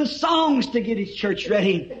works through the songs to get his church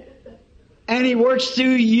ready. And he works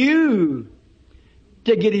through you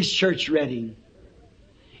to get his church ready.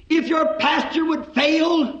 If your pastor would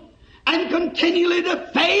fail and continually to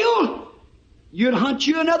fail, you'd hunt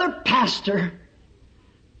you another pastor.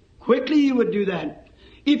 Quickly you would do that.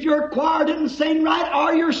 If your choir didn't sing right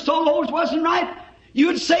or your solos wasn't right, you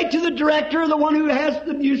would say to the director, the one who has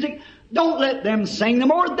the music, don't let them sing no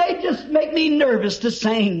more. They just make me nervous to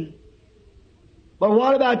sing. But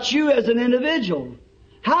what about you as an individual?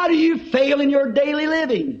 How do you fail in your daily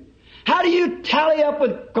living? How do you tally up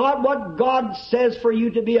with God what God says for you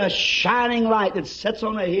to be a shining light that sets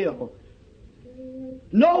on a hill?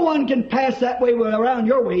 No one can pass that way around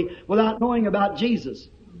your way without knowing about Jesus.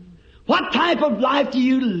 What type of life do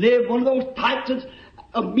you live? One of those types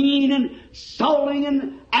of mean and sulling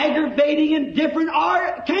and aggravating and different?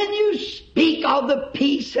 Or can you speak of the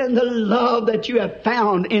peace and the love that you have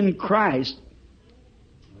found in Christ?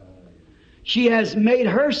 She has made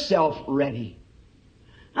herself ready.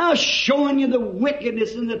 I was showing you the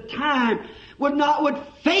wickedness and the time would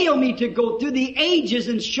fail me to go through the ages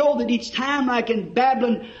and show that each time like in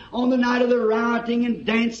Babylon on the night of the rioting and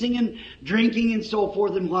dancing and drinking and so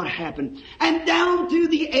forth and what happened. And down through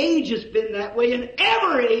the ages been that way. In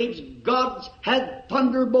every age God's had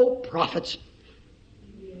thunderbolt prophets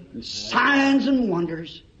and signs and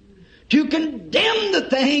wonders to condemn the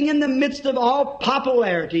thing in the midst of all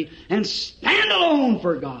popularity and stand alone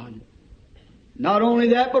for God. Not only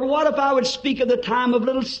that, but what if I would speak of the time of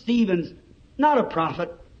little Stevens, not a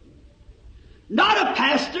prophet, not a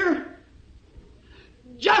pastor,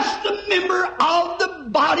 just a member of the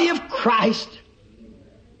body of Christ.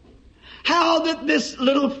 How that this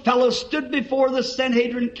little fellow stood before the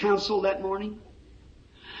Sanhedrin Council that morning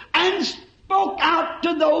and spoke out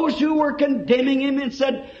to those who were condemning him and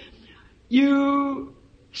said, you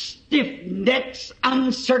stiff-necks,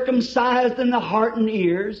 uncircumcised in the heart and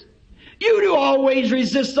ears, you do always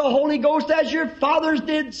resist the Holy Ghost as your fathers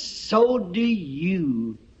did, so do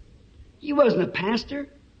you. He wasn't a pastor.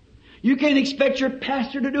 You can't expect your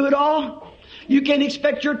pastor to do it all. You can't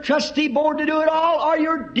expect your trustee board to do it all or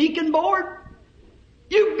your deacon board.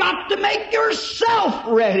 You've got to make yourself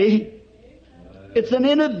ready. It's an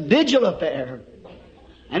individual affair.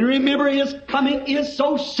 And remember, His coming is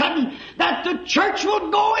so sudden that the church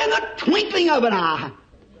will go in the twinkling of an eye.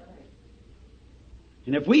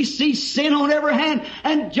 And if we see sin on every hand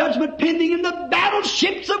and judgment pending in the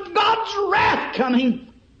battleships of God's wrath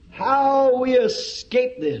coming, how we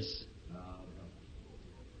escape this?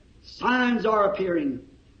 Signs are appearing.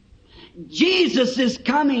 Jesus is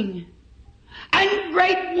coming. And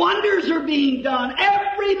great wonders are being done.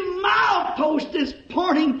 Every milepost is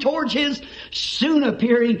pointing towards His soon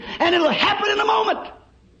appearing. And it'll happen in a moment.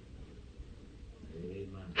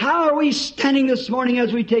 How are we standing this morning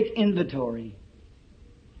as we take inventory?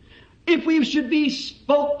 If we should be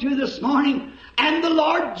spoke to this morning and the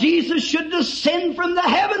Lord Jesus should descend from the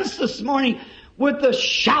heavens this morning with the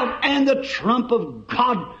shout and the trump of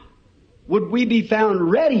God, would we be found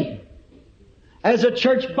ready as a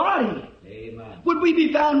church body? Amen. Would we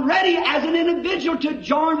be found ready as an individual to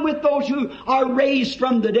join with those who are raised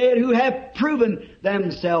from the dead, who have proven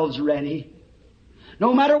themselves ready?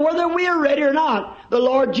 No matter whether we are ready or not, the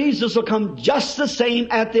Lord Jesus will come just the same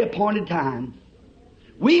at the appointed time.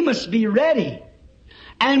 We must be ready.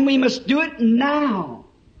 And we must do it now.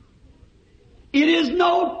 It is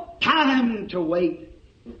no time to wait.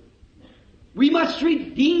 We must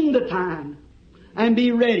redeem the time and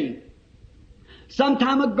be ready. Some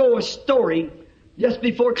time ago, a story just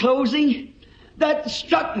before closing that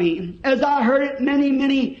struck me as I heard it many,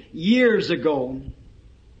 many years ago.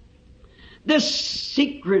 This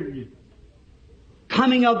secret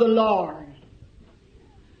coming of the Lord,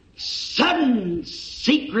 sudden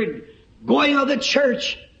secret going of the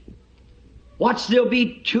church. Watch, there'll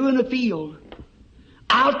be two in the field.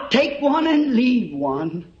 I'll take one and leave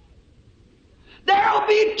one. There'll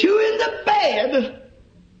be two in the bed.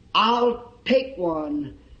 I'll take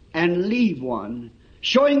one and leave one.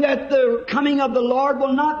 Showing that the coming of the Lord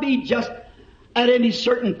will not be just at any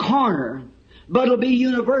certain corner, but it'll be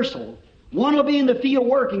universal. One will be in the field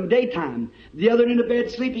working daytime, the other in the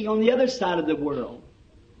bed sleeping on the other side of the world.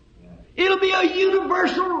 It'll be a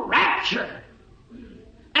universal rapture.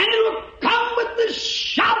 And it'll come with the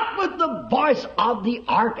shout, with the voice of the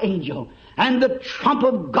archangel. And the trump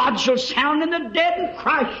of God shall sound, and the dead in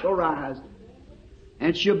Christ shall rise.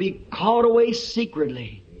 And she'll be called away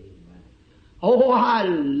secretly. Oh, I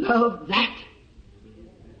love that.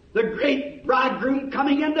 The great bridegroom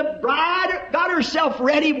coming in, the bride got herself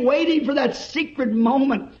ready, waiting for that secret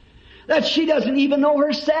moment that she doesn't even know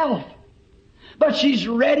herself. But she's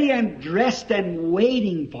ready and dressed and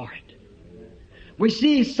waiting for it. We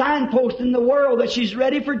see signposts in the world that she's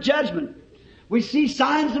ready for judgment. We see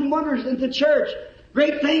signs and wonders in the church.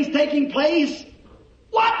 Great things taking place.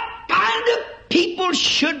 What kind of people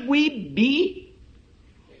should we be?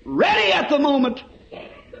 Ready at the moment.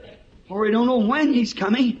 For we don't know when He's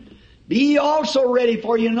coming. Be also ready,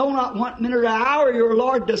 for you know not what minute or hour your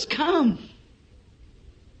Lord does come.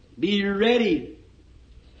 Be ready.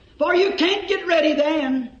 For you can't get ready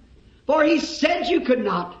then. For He said you could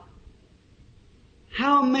not.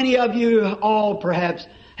 How many of you all perhaps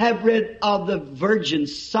have read of the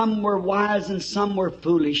virgins? Some were wise and some were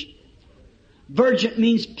foolish. Virgin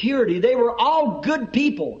means purity. They were all good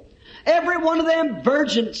people. Every one of them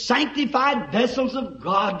virgin, sanctified vessels of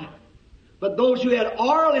God. But those who had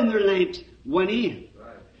oil in their lamps went in.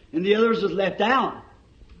 And the others was left out.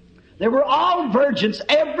 They were all virgins.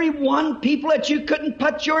 Every one people that you couldn't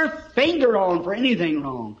put your finger on for anything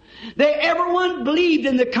wrong. Everyone believed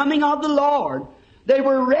in the coming of the Lord. They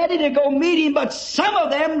were ready to go meet Him, but some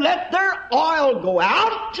of them let their oil go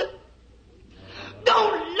out.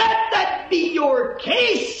 Don't let that be your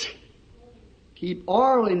case. Keep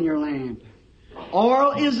oil in your lamp.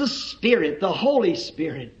 Oil is the Spirit, the Holy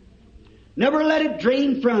Spirit. Never let it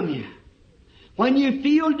drain from you. When you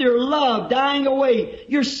feel your love dying away,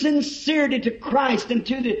 your sincerity to Christ and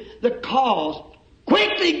to the cause,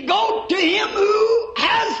 quickly go to Him who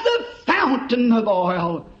has the fountain of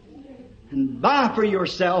oil and buy for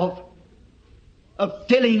yourself a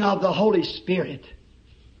filling of the Holy Spirit.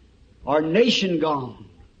 Our nation gone,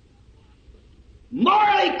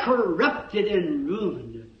 morally corrupted and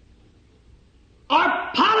ruined.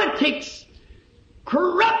 Our politics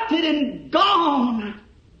corrupted and gone.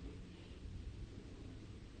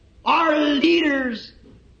 Our leaders,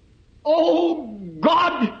 oh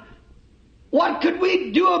God, what could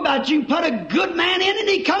we do about you? Put a good man in and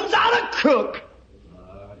he comes out a crook.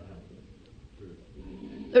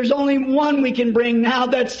 There's only one we can bring now,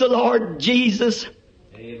 that's the Lord Jesus.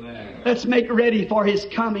 Amen. Let's make ready for His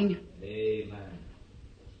coming. Amen.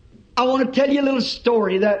 I want to tell you a little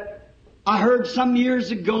story that I heard some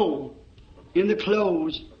years ago in the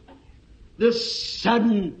close. This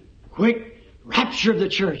sudden, quick rapture of the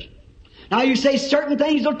church. Now you say certain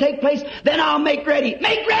things will take place, then I'll make ready.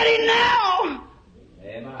 Make ready now!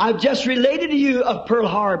 Amen. I've just related to you of Pearl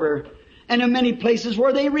Harbor and in many places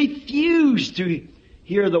where they refused to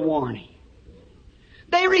hear the warning.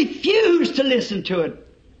 They refused to listen to it.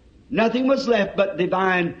 Nothing was left but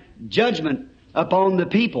divine judgment upon the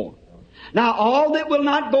people. Now all that will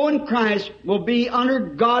not go in Christ will be under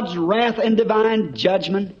God's wrath and divine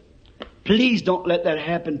judgment. Please don't let that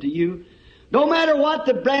happen to you. No matter what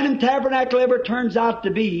the Branham Tabernacle ever turns out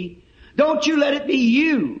to be, don't you let it be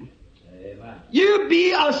you. Amen. You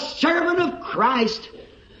be a servant of Christ.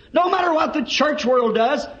 No matter what the church world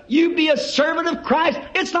does, you be a servant of Christ.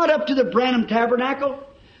 It's not up to the Branham Tabernacle.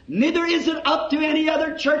 Neither is it up to any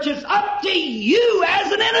other church. It's up to you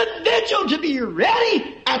as an individual to be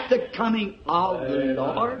ready at the coming of the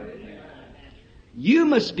Lord. You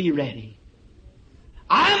must be ready.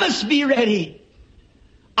 I must be ready.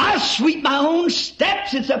 I sweep my own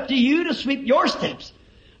steps. It's up to you to sweep your steps.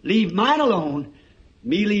 Leave mine alone.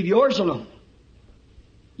 Me leave yours alone.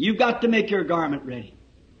 You've got to make your garment ready.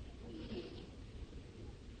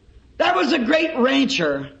 There was a great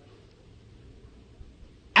rancher,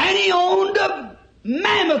 and he owned a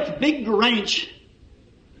mammoth big ranch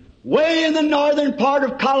way in the northern part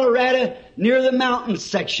of Colorado near the mountain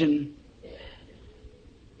section.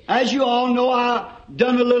 As you all know, I've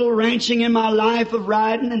done a little ranching in my life of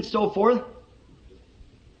riding and so forth.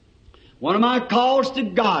 One of my calls to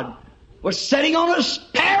God was sitting on a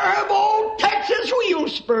pair of old Texas wheel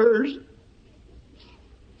spurs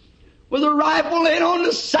with a rifle laid on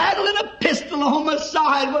the saddle and a pistol on my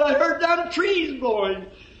side when I heard them trees blowing.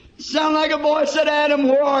 It sounded like a voice said, Adam,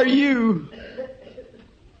 where are you?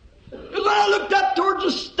 And when I looked up towards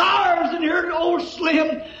the stars and heard old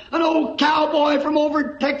Slim, an old cowboy from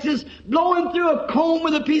over Texas, blowing through a comb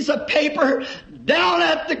with a piece of paper down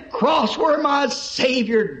at the cross where my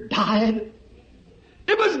Savior died.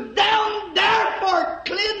 It was down there for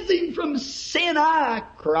cleansing from sin, I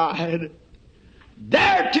cried.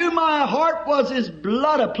 There to my heart was His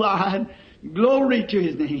blood applied. Glory to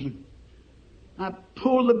His name. I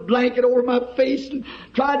pulled the blanket over my face and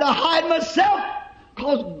tried to hide myself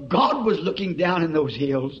because God was looking down in those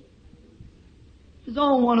hills. It was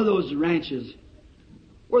on one of those ranches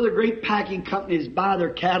where the great packing companies buy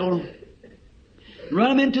their cattle, run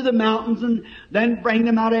them into the mountains, and then bring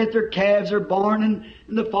them out after calves are born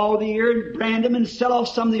in the fall of the year and brand them and sell off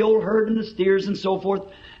some of the old herd and the steers and so forth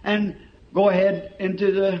and go ahead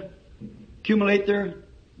into accumulate their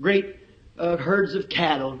great herds of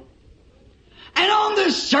cattle. And on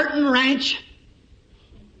this certain ranch,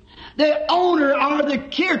 the owner or the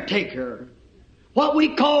caretaker, what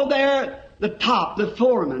we call there the top, the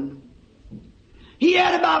foreman, he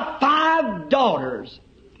had about 5 daughters.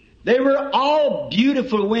 They were all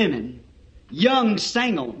beautiful women, young,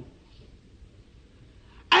 single.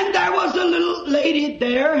 And there was a little lady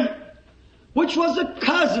there, which was a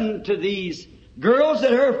cousin to these girls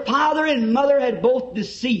that her father and mother had both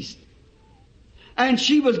deceased. And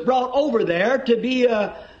she was brought over there to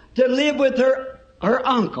live with her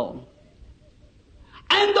uncle.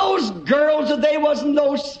 And those girls, they wasn't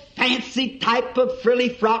those fancy type of frilly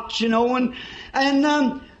frocks, you know, and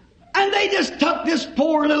they just took this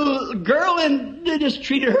poor little girl and they just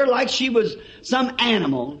treated her like she was some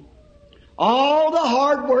animal. All the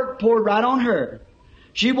hard work poured right on her.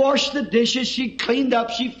 She washed the dishes, she cleaned up,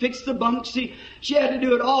 she fixed the bunks, she had to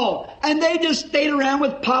do it all. And they just stayed around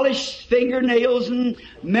with polished fingernails and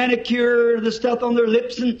manicure, the stuff on their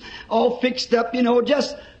lips and all fixed up, you know,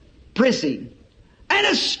 just prissy. And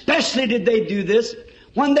especially did they do this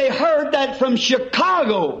when they heard that from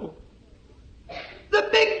Chicago, the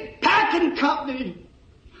big packing company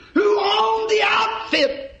who owned the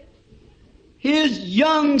outfit, his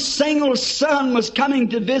young single son was coming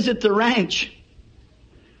to visit the ranch.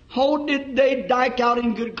 Oh, did they dike out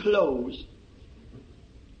in good clothes?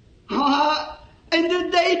 And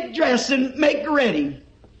did they dress and make ready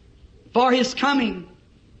for his coming?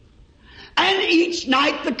 And each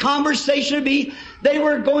night the conversation would be, they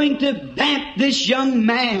were going to vamp this young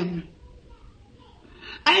man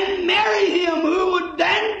and marry him,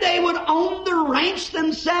 they would own the ranch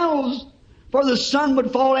themselves, for the son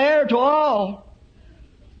would fall heir to all.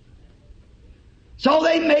 So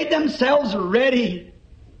they made themselves ready.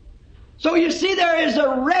 So you see, there is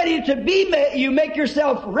a ready to be. You make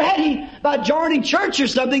yourself ready by joining church or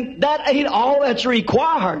something. That ain't all that's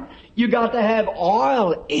required. You got to have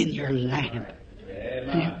oil in your lamp.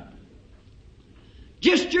 Amen.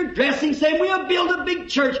 Just your dressing, saying we'll build a big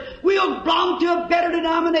church. We'll belong to a better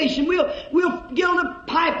denomination. We'll gild a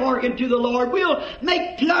pipe organ to the Lord. We'll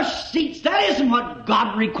make plush seats. That isn't what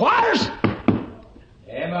God requires.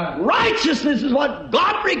 Amen. Righteousness is what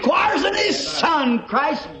God requires in His Son,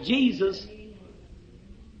 Christ Jesus.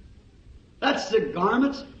 That's the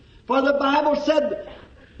garments. For the Bible said,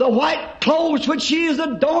 the white clothes which she is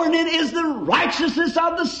adorned in is the righteousness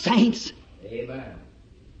of the saints. Amen.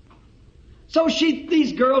 So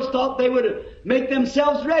these girls thought they would make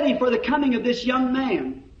themselves ready for the coming of this young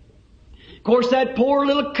man. Of course, that poor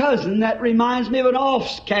little cousin, that reminds me of an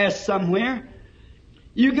offcast somewhere.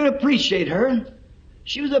 You can appreciate her.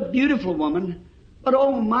 She was a beautiful woman, but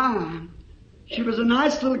oh my, she was a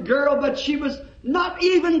nice little girl, but she was not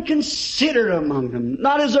even considered among them,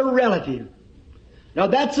 not as a relative. Now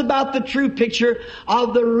that's about the true picture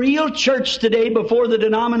of the real church today before the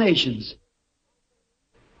denominations.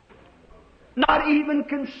 Not even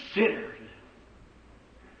considered.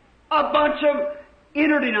 A bunch of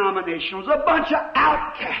interdenominationals, a bunch of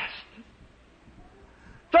outcasts.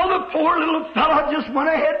 So the poor little fellow just went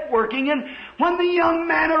ahead working, and when the young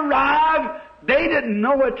man arrived, they didn't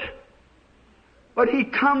know it, but he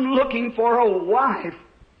come looking for a wife.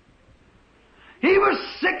 He was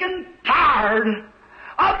sick and tired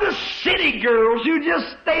of the city girls who just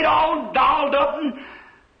stayed all dolled up and,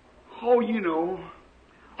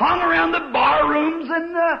 hung around the bar rooms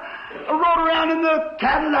and rode around in the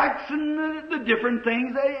Cadillacs and the different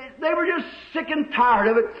things. They were just sick and tired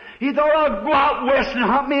of it. He thought, I'll go out west and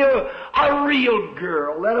hunt me a real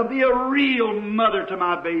girl. That'll be a real mother to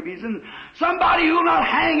my babies. And somebody who'll not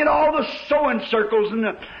hang at all the sewing circles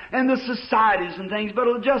and the societies and things, but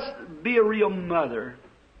it'll just be a real mother.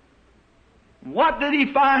 What did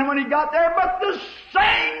he find when he got there but the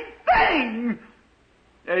same thing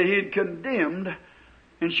that he'd condemned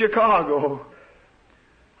in Chicago?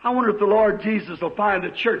 I wonder if the Lord Jesus will find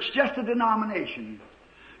the church just a denomination,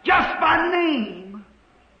 just by name,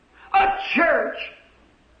 a church,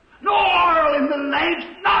 no oil in the lamps,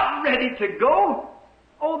 not ready to go.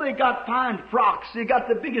 Oh, they got fine frocks, they got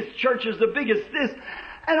the biggest churches, the biggest this,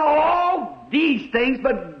 and all these things,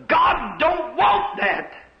 but God don't want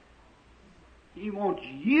that. He wants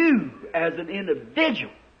you as an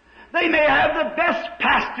individual. They may have the best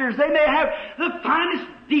pastors, they may have the finest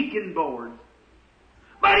deacon boards,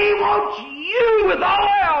 but He wants you with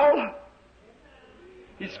oil.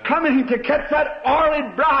 He's coming to catch that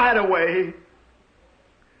oily bride away.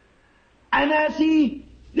 And as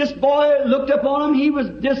this boy looked upon him, he was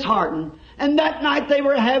disheartened. And that night they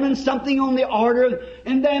were having something on the order.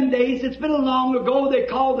 In them days, it's been a long ago, they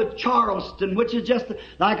called it Charleston, which is just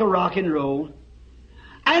like a rock and roll.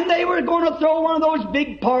 And they were going to throw one of those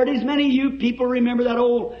big parties. Many of you people remember that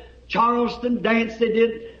old Charleston dance they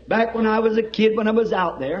did back when I was a kid, when I was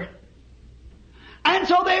out there. And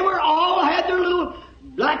so they were all had their little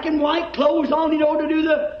black and white clothes on, to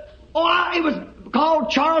do it was called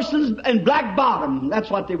Charleston's and Black Bottom. That's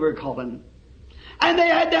what they were calling. And they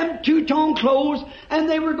had them two-tone clothes, and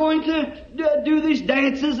they were going to do these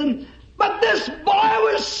dances. But this boy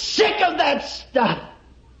was sick of that stuff.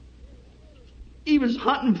 He was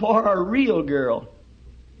hunting for a real girl.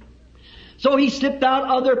 So he slipped out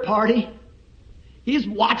of their party. He's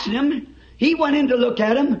watching him. He went in to look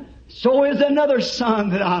at him. So is another son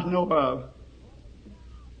that I know of.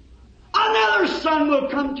 Another son will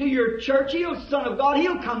come to your church. He's a son of God.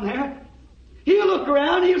 He'll come there. He'll look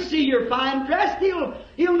around. He'll see you're fine dressed.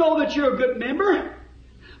 He'll know that you're a good member.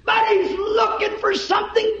 But he's looking for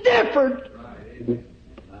something different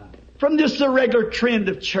from this irregular trend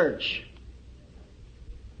of church.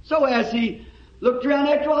 So as he looked around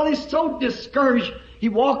after a while, he's so discouraged, he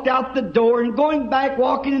walked out the door, and going back,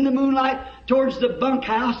 walking in the moonlight towards the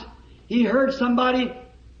bunkhouse, he heard somebody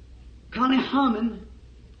kind of humming.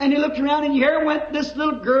 And he looked around, and here went this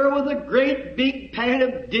little girl with a great big pan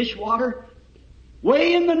of dishwater,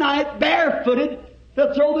 way in the night, barefooted,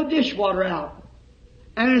 to throw the dishwater out.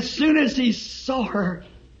 And as soon as he saw her,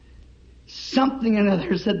 something or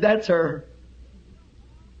another said, that's her.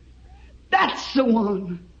 That's the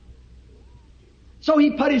one. So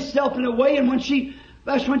he put himself in a way, and when she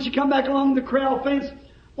come back along the corral fence,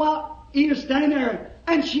 well, he was standing there,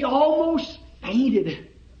 and she almost fainted.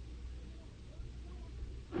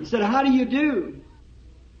 He said, how do you do?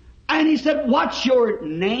 And he said, what's your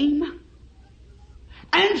name?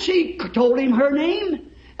 And she told him her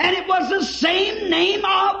name, and it was the same name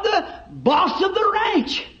of the boss of the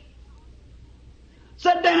ranch.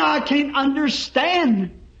 Said, then I can't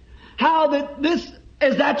understand how is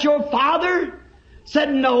that your father?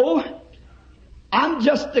 Said, no, I'm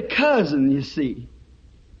just a cousin, you see.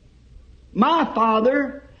 My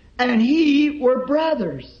father and he were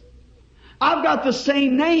brothers. I've got the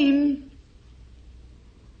same name,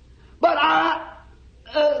 but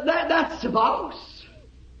that's the boss.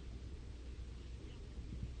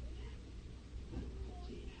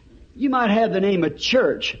 You might have the name of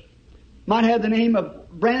church, might have the name of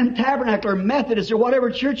Branham Tabernacle or Methodist or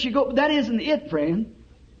whatever church you go, but that isn't it, friend.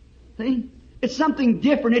 See? It's something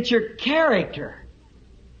different. It's your character.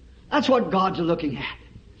 That's what God's looking at.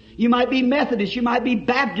 You might be Methodist, you might be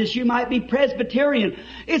Baptist, you might be Presbyterian.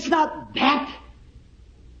 It's not that.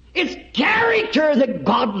 It's character that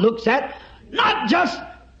God looks at. Not just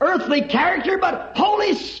earthly character, but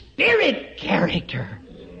Holy Spirit character.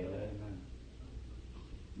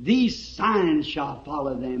 These signs shall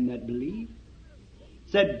follow them that believe,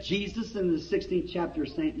 said Jesus in the 16th chapter of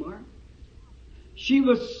St. Mark. She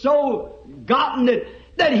was so gotten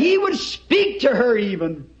that he would speak to her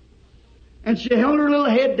even. And she held her little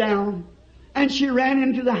head down, and she ran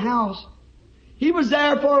into the house. He was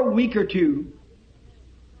there for a week or two.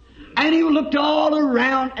 And he looked all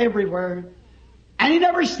around everywhere. And he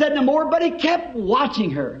never said no more, but he kept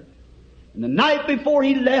watching her. And the night before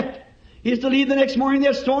he left, he used to leave the next morning,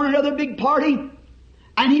 they'd thrown another big party.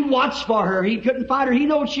 And he watched for her. He couldn't find her. He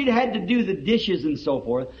knew she'd had to do the dishes and so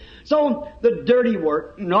forth. So the dirty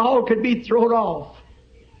work and all could be thrown off.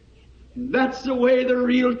 And that's the way the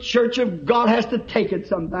real church of God has to take it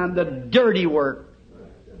sometimes, the dirty work.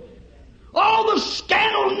 All the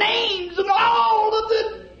scandal names and all of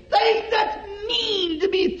the things that's mean to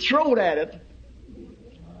be thrown at it.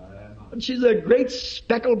 And she's a great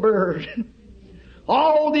speckled bird.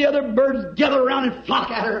 All the other birds gather around and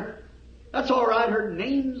flock at her. That's all right. Her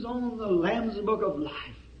name's on the Lamb's Book of Life.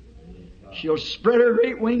 She'll spread her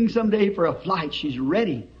great wings someday for a flight. She's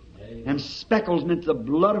ready. And speckles meant the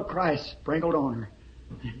blood of Christ sprinkled on her.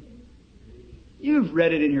 You've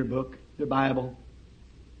read it in your book, the Bible.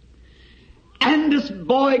 And this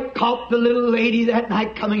boy caught the little lady that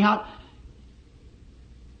night coming out.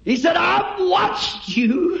 He said, I've watched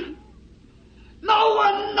you. No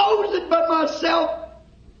one knows it but myself.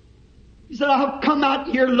 He said, I've come out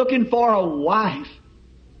here looking for a wife.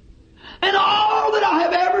 And all that I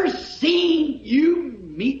have ever seen, you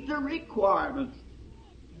meet the requirements.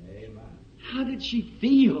 Amen. How did she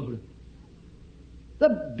feel?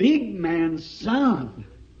 The big man's son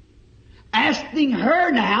asking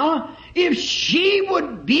her now if she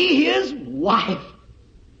would be his wife.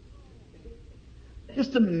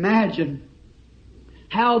 Just imagine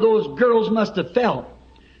how those girls must have felt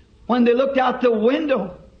when they looked out the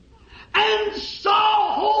window and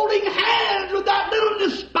saw holding hands with that little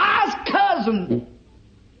despised cousin.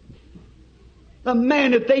 The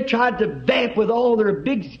man that they tried to vamp with all their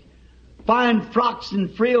big fine frocks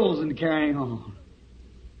and frills and carrying on.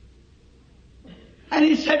 And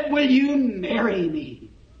he said, will you marry me?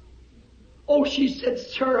 Oh, she said,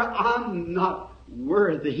 sir, I'm not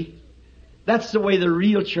worthy. That's the way the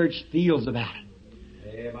real church feels about it.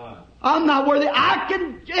 Amen. I'm not worthy.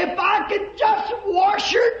 If I could just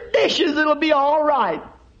wash your dishes, it'll be all right.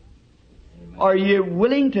 Amen. Are you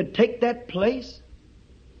willing to take that place?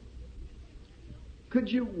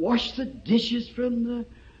 Could you wash the dishes from the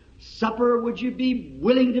supper? Would you be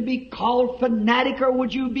willing to be called fanatic, or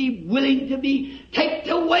would you be willing to be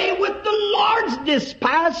taken away with the Lord's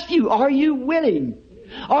despised few? Are you willing?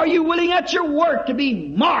 Are you willing at your work to be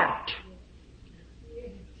marked?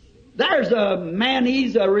 There's a man,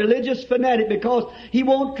 he's a religious fanatic because he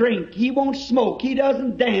won't drink, he won't smoke, he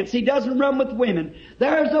doesn't dance, he doesn't run with women.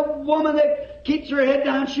 There's a woman that keeps her head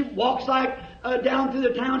down, she walks like down through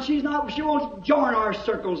the town, she won't join our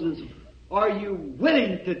circles. Are you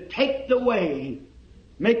willing to take the way?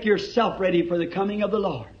 Make yourself ready for the coming of the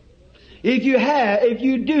Lord. If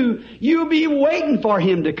you do, you'll be waiting for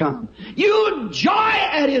Him to come. You'll joy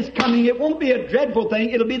at His coming. It won't be a dreadful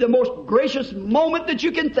thing. It'll be the most gracious moment that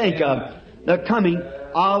you can think of. The coming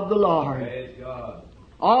of the Lord. Praise God.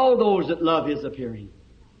 All those that love His appearing.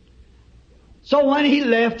 So when He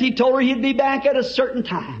left, He told her He'd be back at a certain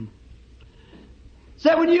time.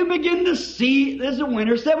 Said when you begin to see, this is the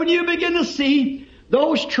winter, said when you begin to see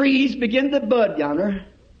those trees begin to bud yonder,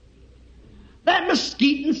 that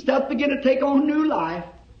mesquite and stuff begin to take on new life.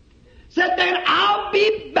 Said then I'll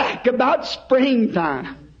be back about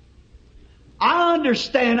springtime. I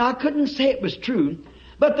understand, I couldn't say it was true,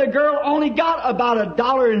 but the girl only got about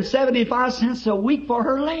 $1.75 a week for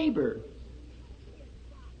her labor.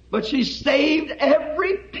 But she saved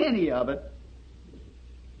every penny of it.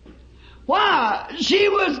 Why? She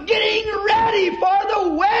was getting ready for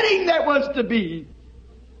the wedding that was to be.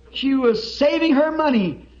 She was saving her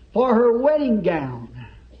money for her wedding gown.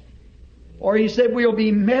 Or he said, we'll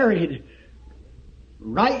be married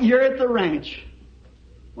right here at the ranch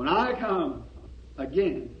when I come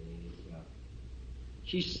again.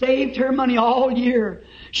 She saved her money all year.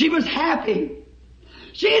 She was happy.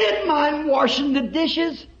 She didn't mind washing the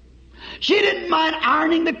dishes. She didn't mind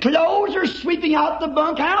ironing the clothes or sweeping out the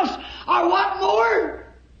bunkhouse or what more.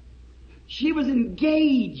 She was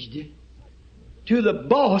engaged to the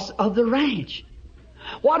boss of the ranch.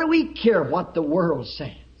 What do we care what the world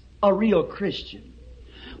says? A real Christian.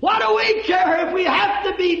 What do we care if we have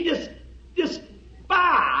to be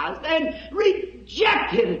despised and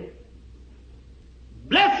rejected?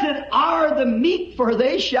 Blessed are the meek, for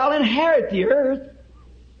they shall inherit the earth.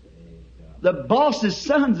 The boss's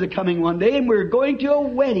sons are coming one day, and we're going to a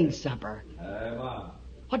wedding supper. Amen.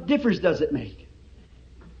 What difference does it make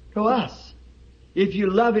to us if you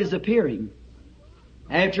love His appearing?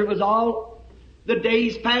 After it was all the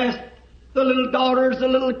days passed, the little daughters, the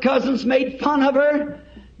little cousins made fun of her,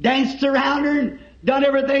 danced around her, and done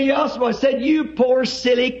everything else. Well, I said, you poor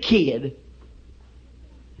silly kid.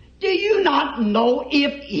 Do you not know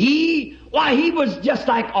if he Why, he was just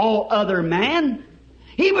like all other man.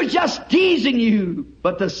 He was just teasing you.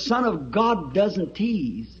 But the Son of God doesn't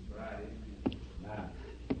tease.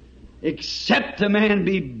 Except a man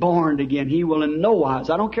be born again, he will in no wise.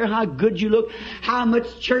 I don't care how good you look, how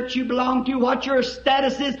much church you belong to, what your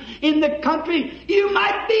status is in the country. You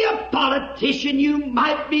might be a politician, you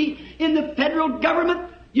might be in the federal government,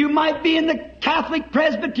 you might be in the Catholic,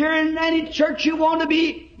 Presbyterian, any church you want to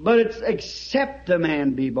be, but it's except a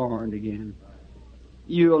man be born again.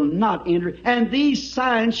 You'll not enter. And these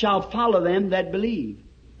signs shall follow them that believe.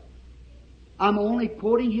 I'm only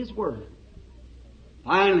quoting His Word.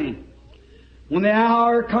 Finally, when the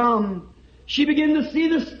hour come, she began to see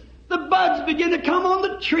the buds begin to come on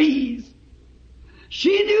the trees.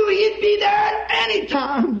 She knew He'd be there at any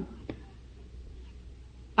time.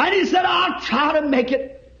 And He said, I'll try to make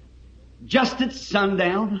it just at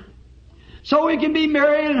sundown so we can be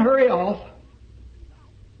married and hurry off.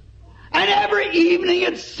 And every evening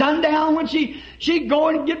at sundown when she'd go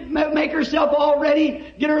and make herself all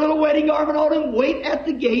ready, get her little wedding garment on and wait at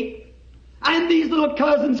the gate. And these little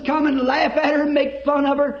cousins come and laugh at her and make fun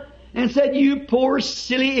of her and said, you poor,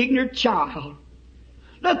 silly, ignorant child.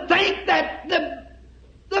 To think that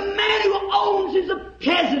the man who owns is the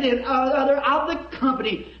president of the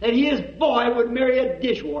company, that his boy would marry a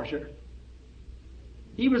dishwasher.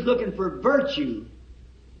 He was looking for virtue,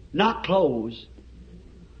 not clothes.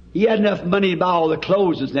 He had enough money to buy all the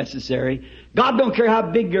clothes that's necessary. God don't care how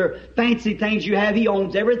big your fancy things you have. He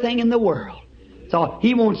owns everything in the world. So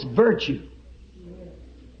He wants virtue.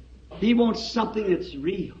 He wants something that's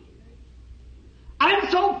real. And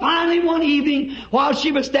so finally one evening, while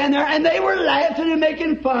she was standing there, and they were laughing and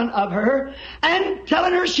making fun of her, and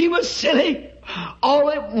telling her she was silly, all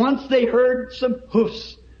at once they heard some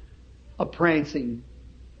hoofs a-prancing.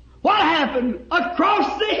 What happened?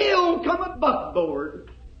 Across the hill come a buckboard.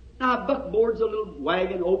 Now a buckboard's a little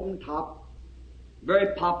wagon, open top,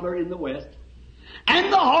 very popular in the West.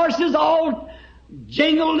 And the horses all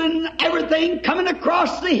jingled and everything coming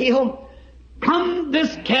across the hill. Come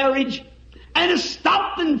this carriage and it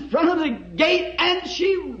stopped in front of the gate and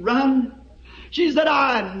she run. She said,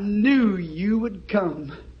 I knew you would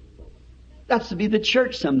come. That's to be the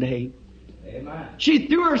church someday. Amen. She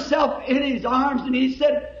threw herself in His arms and He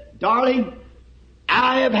said, darling,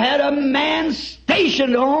 I have had a man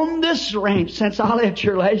stationed on this ranch since I left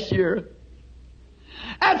here last year.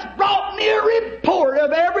 That's brought me a report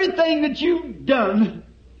of everything that you've done.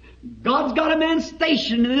 God's got a man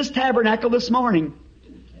stationed in this tabernacle this morning.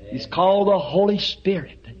 He's called the Holy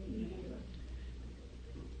Spirit.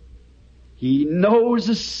 He knows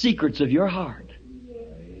the secrets of your heart.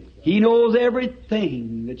 He knows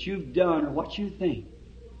everything that you've done or what you think.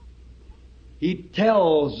 He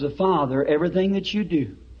tells the Father everything that you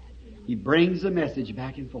do. He brings the message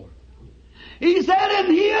back and forth. He said,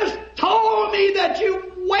 and He has told me that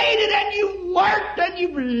you've waited and you've worked and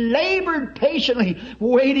you've labored patiently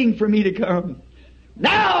waiting for me to come.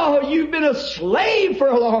 Now you've been a slave for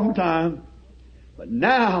a long time. But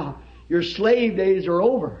now your slave days are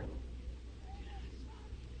over.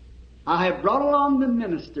 I have brought along the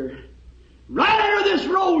minister. Right under this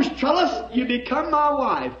rose trellis, you become my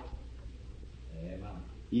wife. Amen.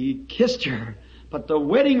 He kissed her, put the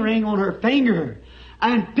wedding ring on her finger,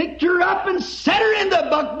 and picked her up and set her in the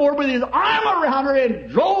buckboard with his arm around her and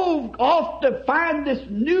drove off to find this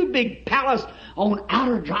new big palace on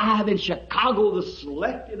Outer Drive in Chicago, the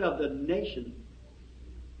selected of the nation,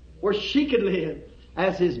 where she could live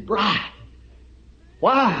as his bride.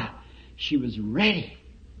 Why? She was ready.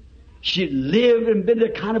 She'd lived and been the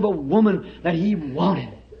kind of a woman that he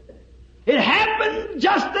wanted. It happened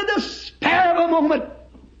just in the spare of a moment.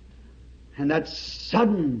 And that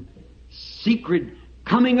sudden, secret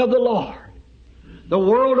coming of the Lord. The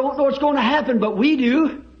world don't know what's going to happen, but we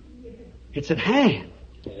do. It's at hand.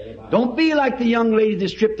 Don't be like the young lady they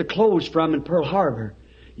stripped the clothes from in Pearl Harbor.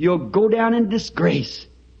 You'll go down in disgrace.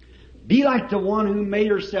 Be like the one who made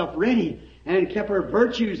herself ready and kept her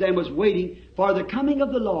virtues and was waiting for the coming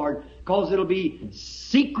of the Lord, because it'll be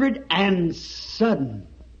secret and sudden.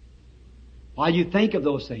 While you think of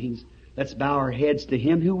those things, let's bow our heads to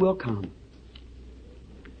Him who will come.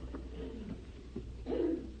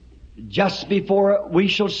 Just before we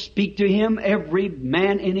shall speak to Him, every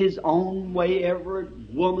man in his own way, every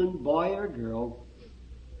woman, boy or girl.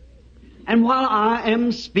 And while I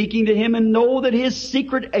am speaking to Him and know that His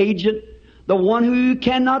secret agent, the one who you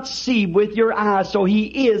cannot see with your eyes, so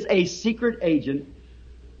He is a secret agent,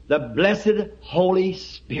 the blessed Holy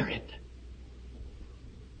Spirit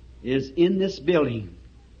is in this building.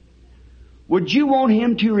 Would you want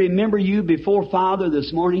Him to remember you before Father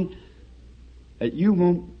this morning? That you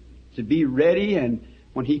won't to be ready, and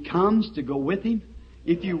when He comes, to go with Him.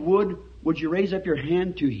 If you would you raise up your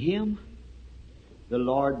hand to Him? The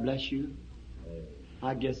Lord bless you.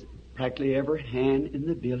 I guess practically every hand in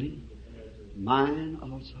the building. Mine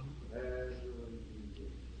also.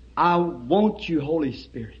 I want you, Holy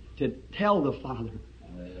Spirit, to tell the Father,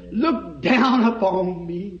 look down upon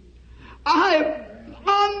me.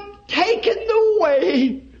 I'm taken the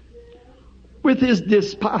way with His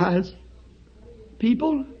despised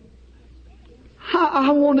people. I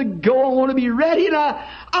want to go. I want to be ready. And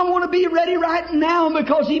I want to be ready right now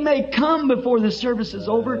because He may come before the service is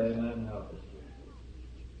over.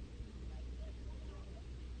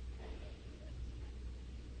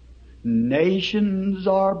 Nations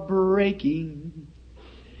are breaking.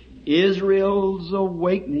 Israel's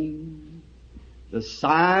awakening. The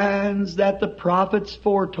signs that the prophets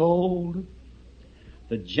foretold.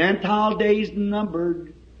 The Gentile days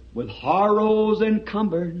numbered, with horrors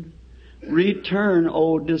encumbered. Return,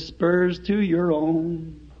 O dispersed, to your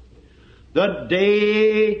own. The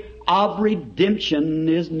day of redemption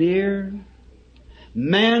is near.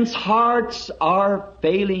 Man's hearts are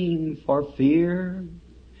failing for fear.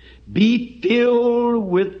 Be filled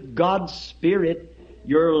with God's Spirit,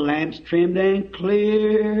 your lamps trimmed and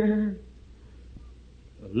clear.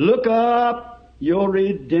 Look up, your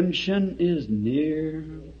redemption is near.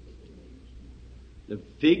 The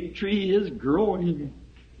fig tree is growing.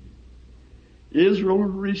 Israel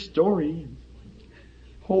restoring.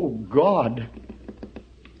 Oh God.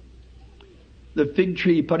 The fig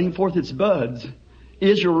tree putting forth its buds.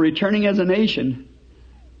 Israel returning as a nation.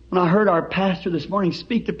 When I heard our pastor this morning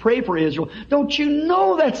speak to pray for Israel, don't you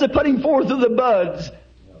know that's the putting forth of the buds?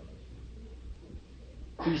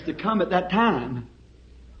 He used to come at that time.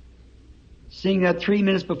 Seeing that 3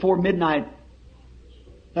 minutes before midnight,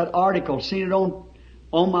 that article, seeing it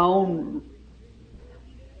on my own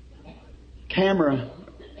camera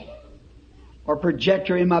or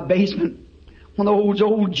projector in my basement. One of those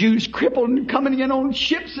old Jews crippled and coming in on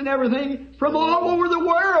ships and everything from all over the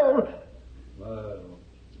world. Wow.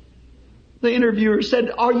 The interviewer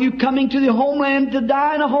said, are you coming to the homeland to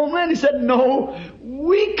die in a homeland? He said, no,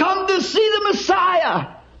 we come to see the Messiah.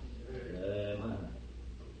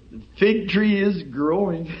 The fig tree is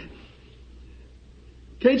growing.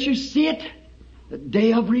 Can't you see it? The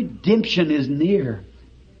day of redemption is near.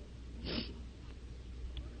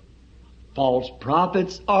 False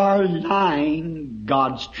prophets are lying.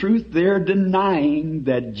 God's truth they're denying,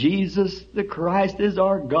 that Jesus the Christ is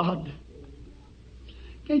our God.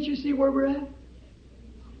 Can't you see where we're at?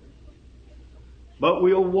 But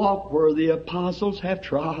we'll walk where the apostles have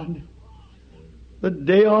trod. The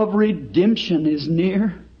day of redemption is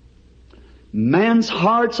near. Man's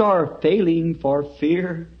hearts are failing for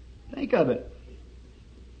fear. Think of it.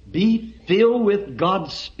 Be filled with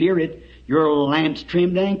God's Spirit, your lamps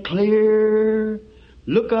trimmed and clear.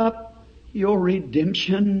 Look up, your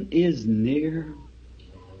redemption is near.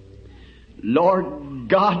 Lord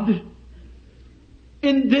God,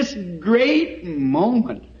 in this great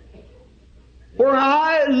moment, where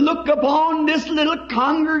I look upon this little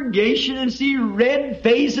congregation and see red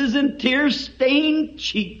faces and tear-stained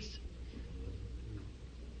cheeks,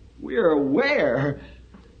 we are aware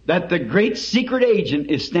that the great secret agent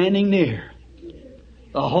is standing near,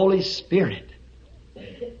 the Holy Spirit.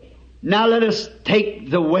 Now let us take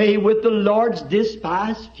the way with the Lord's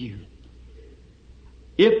despised few.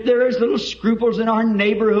 If there is little scruples in our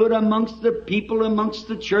neighborhood, amongst the people, amongst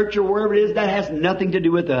the church, or wherever it is, that has nothing to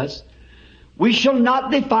do with us. We shall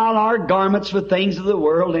not defile our garments with things of the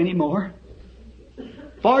world anymore.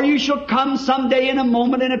 For you shall come someday in a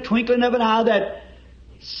moment, in a twinkling of an eye, that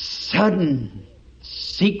sudden,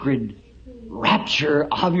 secret rapture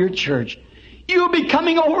of your church. You'll be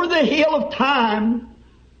coming over the hill of time,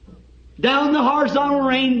 down the horizontal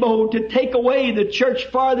rainbow, to take away the church.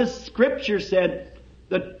 For the Scripture said,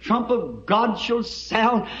 the trump of God shall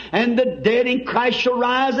sound, and the dead in Christ shall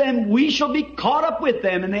rise, and we shall be caught up with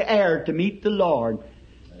them in the air to meet the Lord,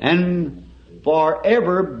 and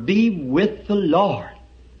forever be with the Lord.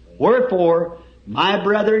 Wherefore, my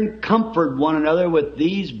brethren, comfort one another with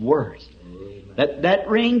these words. Let that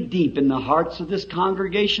ring deep in the hearts of this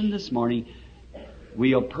congregation this morning.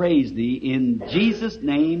 We'll praise Thee in Jesus'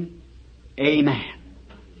 name. Amen.